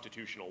a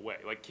constitutional way.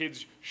 Like,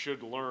 kids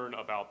should learn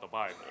about the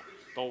Bible.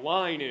 The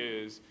line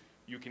is,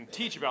 you can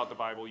teach about the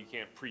Bible, you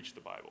can't preach the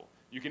Bible.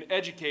 You can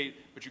educate,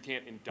 but you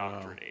can't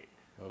indoctrinate.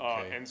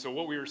 Okay. And so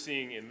what we were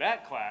seeing in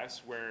that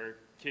class, where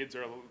kids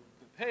are,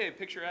 hey,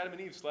 picture Adam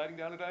and Eve sliding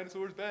down a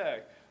dinosaur's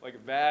back,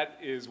 like, that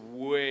is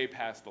way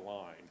past the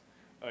line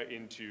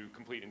into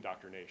complete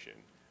indoctrination.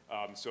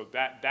 So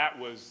that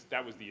was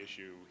the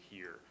issue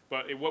here.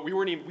 But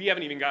we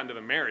haven't even gotten to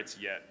the merits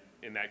yet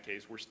in that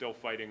case. We're still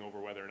fighting over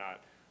whether or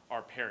not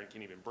our parent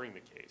can even bring the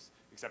case,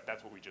 except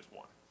that's what we just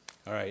won.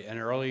 All right, and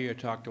earlier you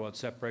talked about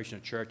separation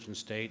of church and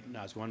state, and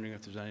I was wondering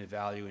if there's any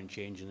value in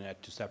changing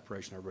that to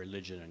separation of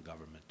religion and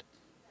government.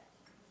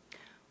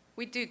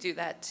 We do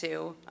that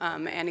too.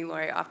 Annie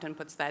Laurie often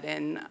puts that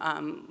in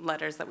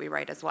letters that we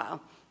write as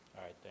well.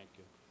 All right, thank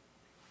you.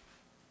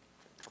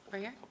 Over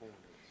here?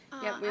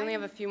 Yeah, we only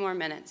have a few more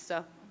minutes,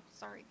 so.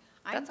 Sorry.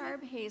 I'm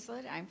Barb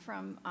Hazlett. I'm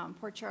from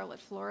Port Charlotte,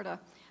 Florida.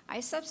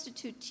 I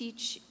substitute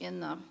teach in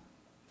the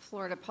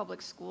Florida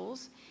public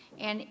schools,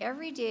 and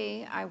every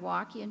day I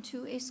walk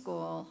into a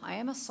school, I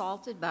am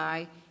assaulted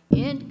by,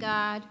 "In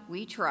God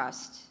We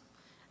Trust,"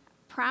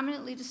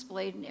 prominently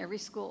displayed in every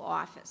school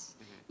office.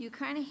 You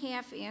kind of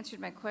half answered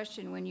my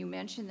question when you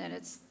mentioned that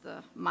it's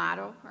the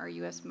motto, our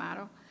U.S.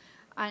 motto.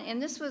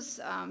 And this was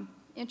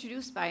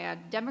introduced by a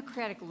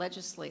Democratic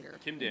legislator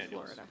Kim in Daniels.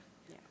 Florida.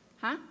 Yeah.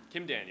 Huh?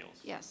 Kim Daniels.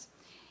 Yes.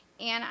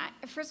 And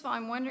first of all,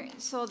 I'm wondering,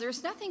 so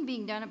there's nothing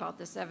being done about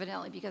this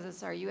evidently because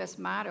it's our U.S.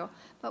 motto,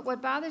 but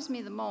what bothers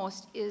me the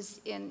most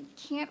is,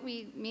 can't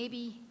we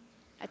maybe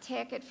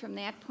attack it from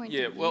that point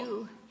Yeah, of well,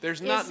 view.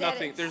 there's not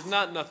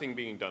nothing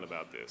being done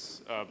about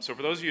this. So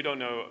for those of you who don't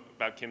know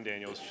about Kim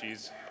Daniels,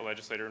 she's a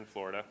legislator in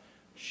Florida.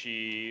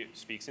 She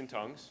speaks in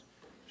tongues.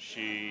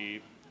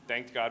 She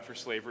thanked God for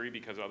slavery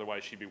because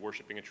otherwise she'd be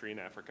worshiping a tree in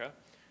Africa.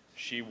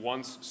 She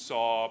once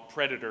saw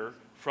Predator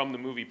from the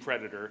movie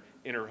Predator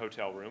in her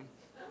hotel room.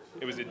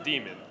 It was a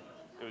demon.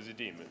 It was a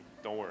demon.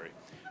 Don't worry.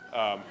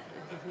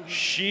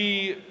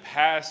 She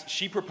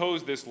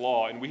proposed this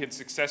law, and we had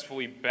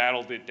successfully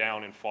battled it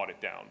down and fought it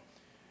down.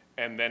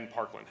 And then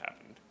Parkland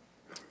happened.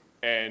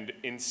 And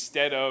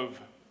instead of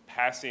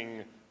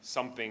passing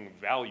something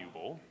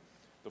valuable,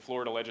 the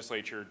Florida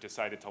legislature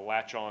decided to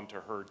latch on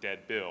to her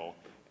dead bill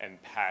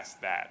and pass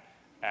that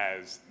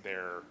as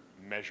their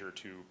measure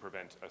to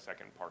prevent a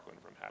second Parkland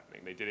from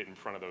happening. They did it in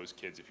front of those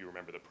kids, if you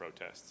remember the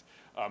protests.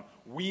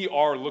 We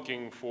are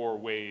looking for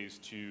ways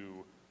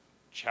to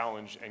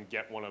challenge and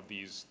get one of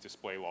these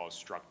display laws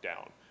struck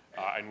down.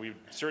 And we'd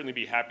certainly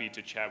be happy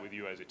to chat with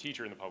you as a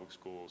teacher in the public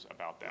schools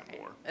about that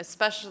more.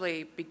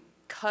 Especially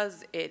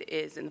because it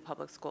is in the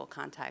public school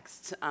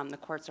context, the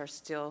courts are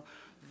still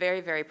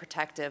very, very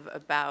protective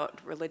about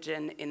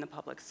religion in the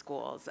public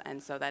schools,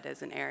 and so that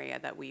is an area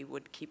that we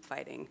would keep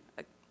fighting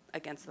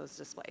against those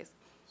displays.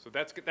 So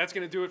that's going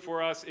to do it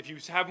for us. If you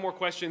have more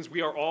questions,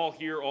 we are all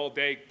here all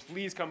day.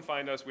 Please come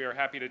find us. We are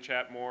happy to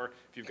chat more.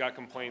 If you've got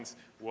complaints,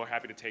 we're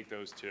happy to take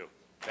those too.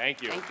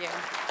 Thank you. Thank you.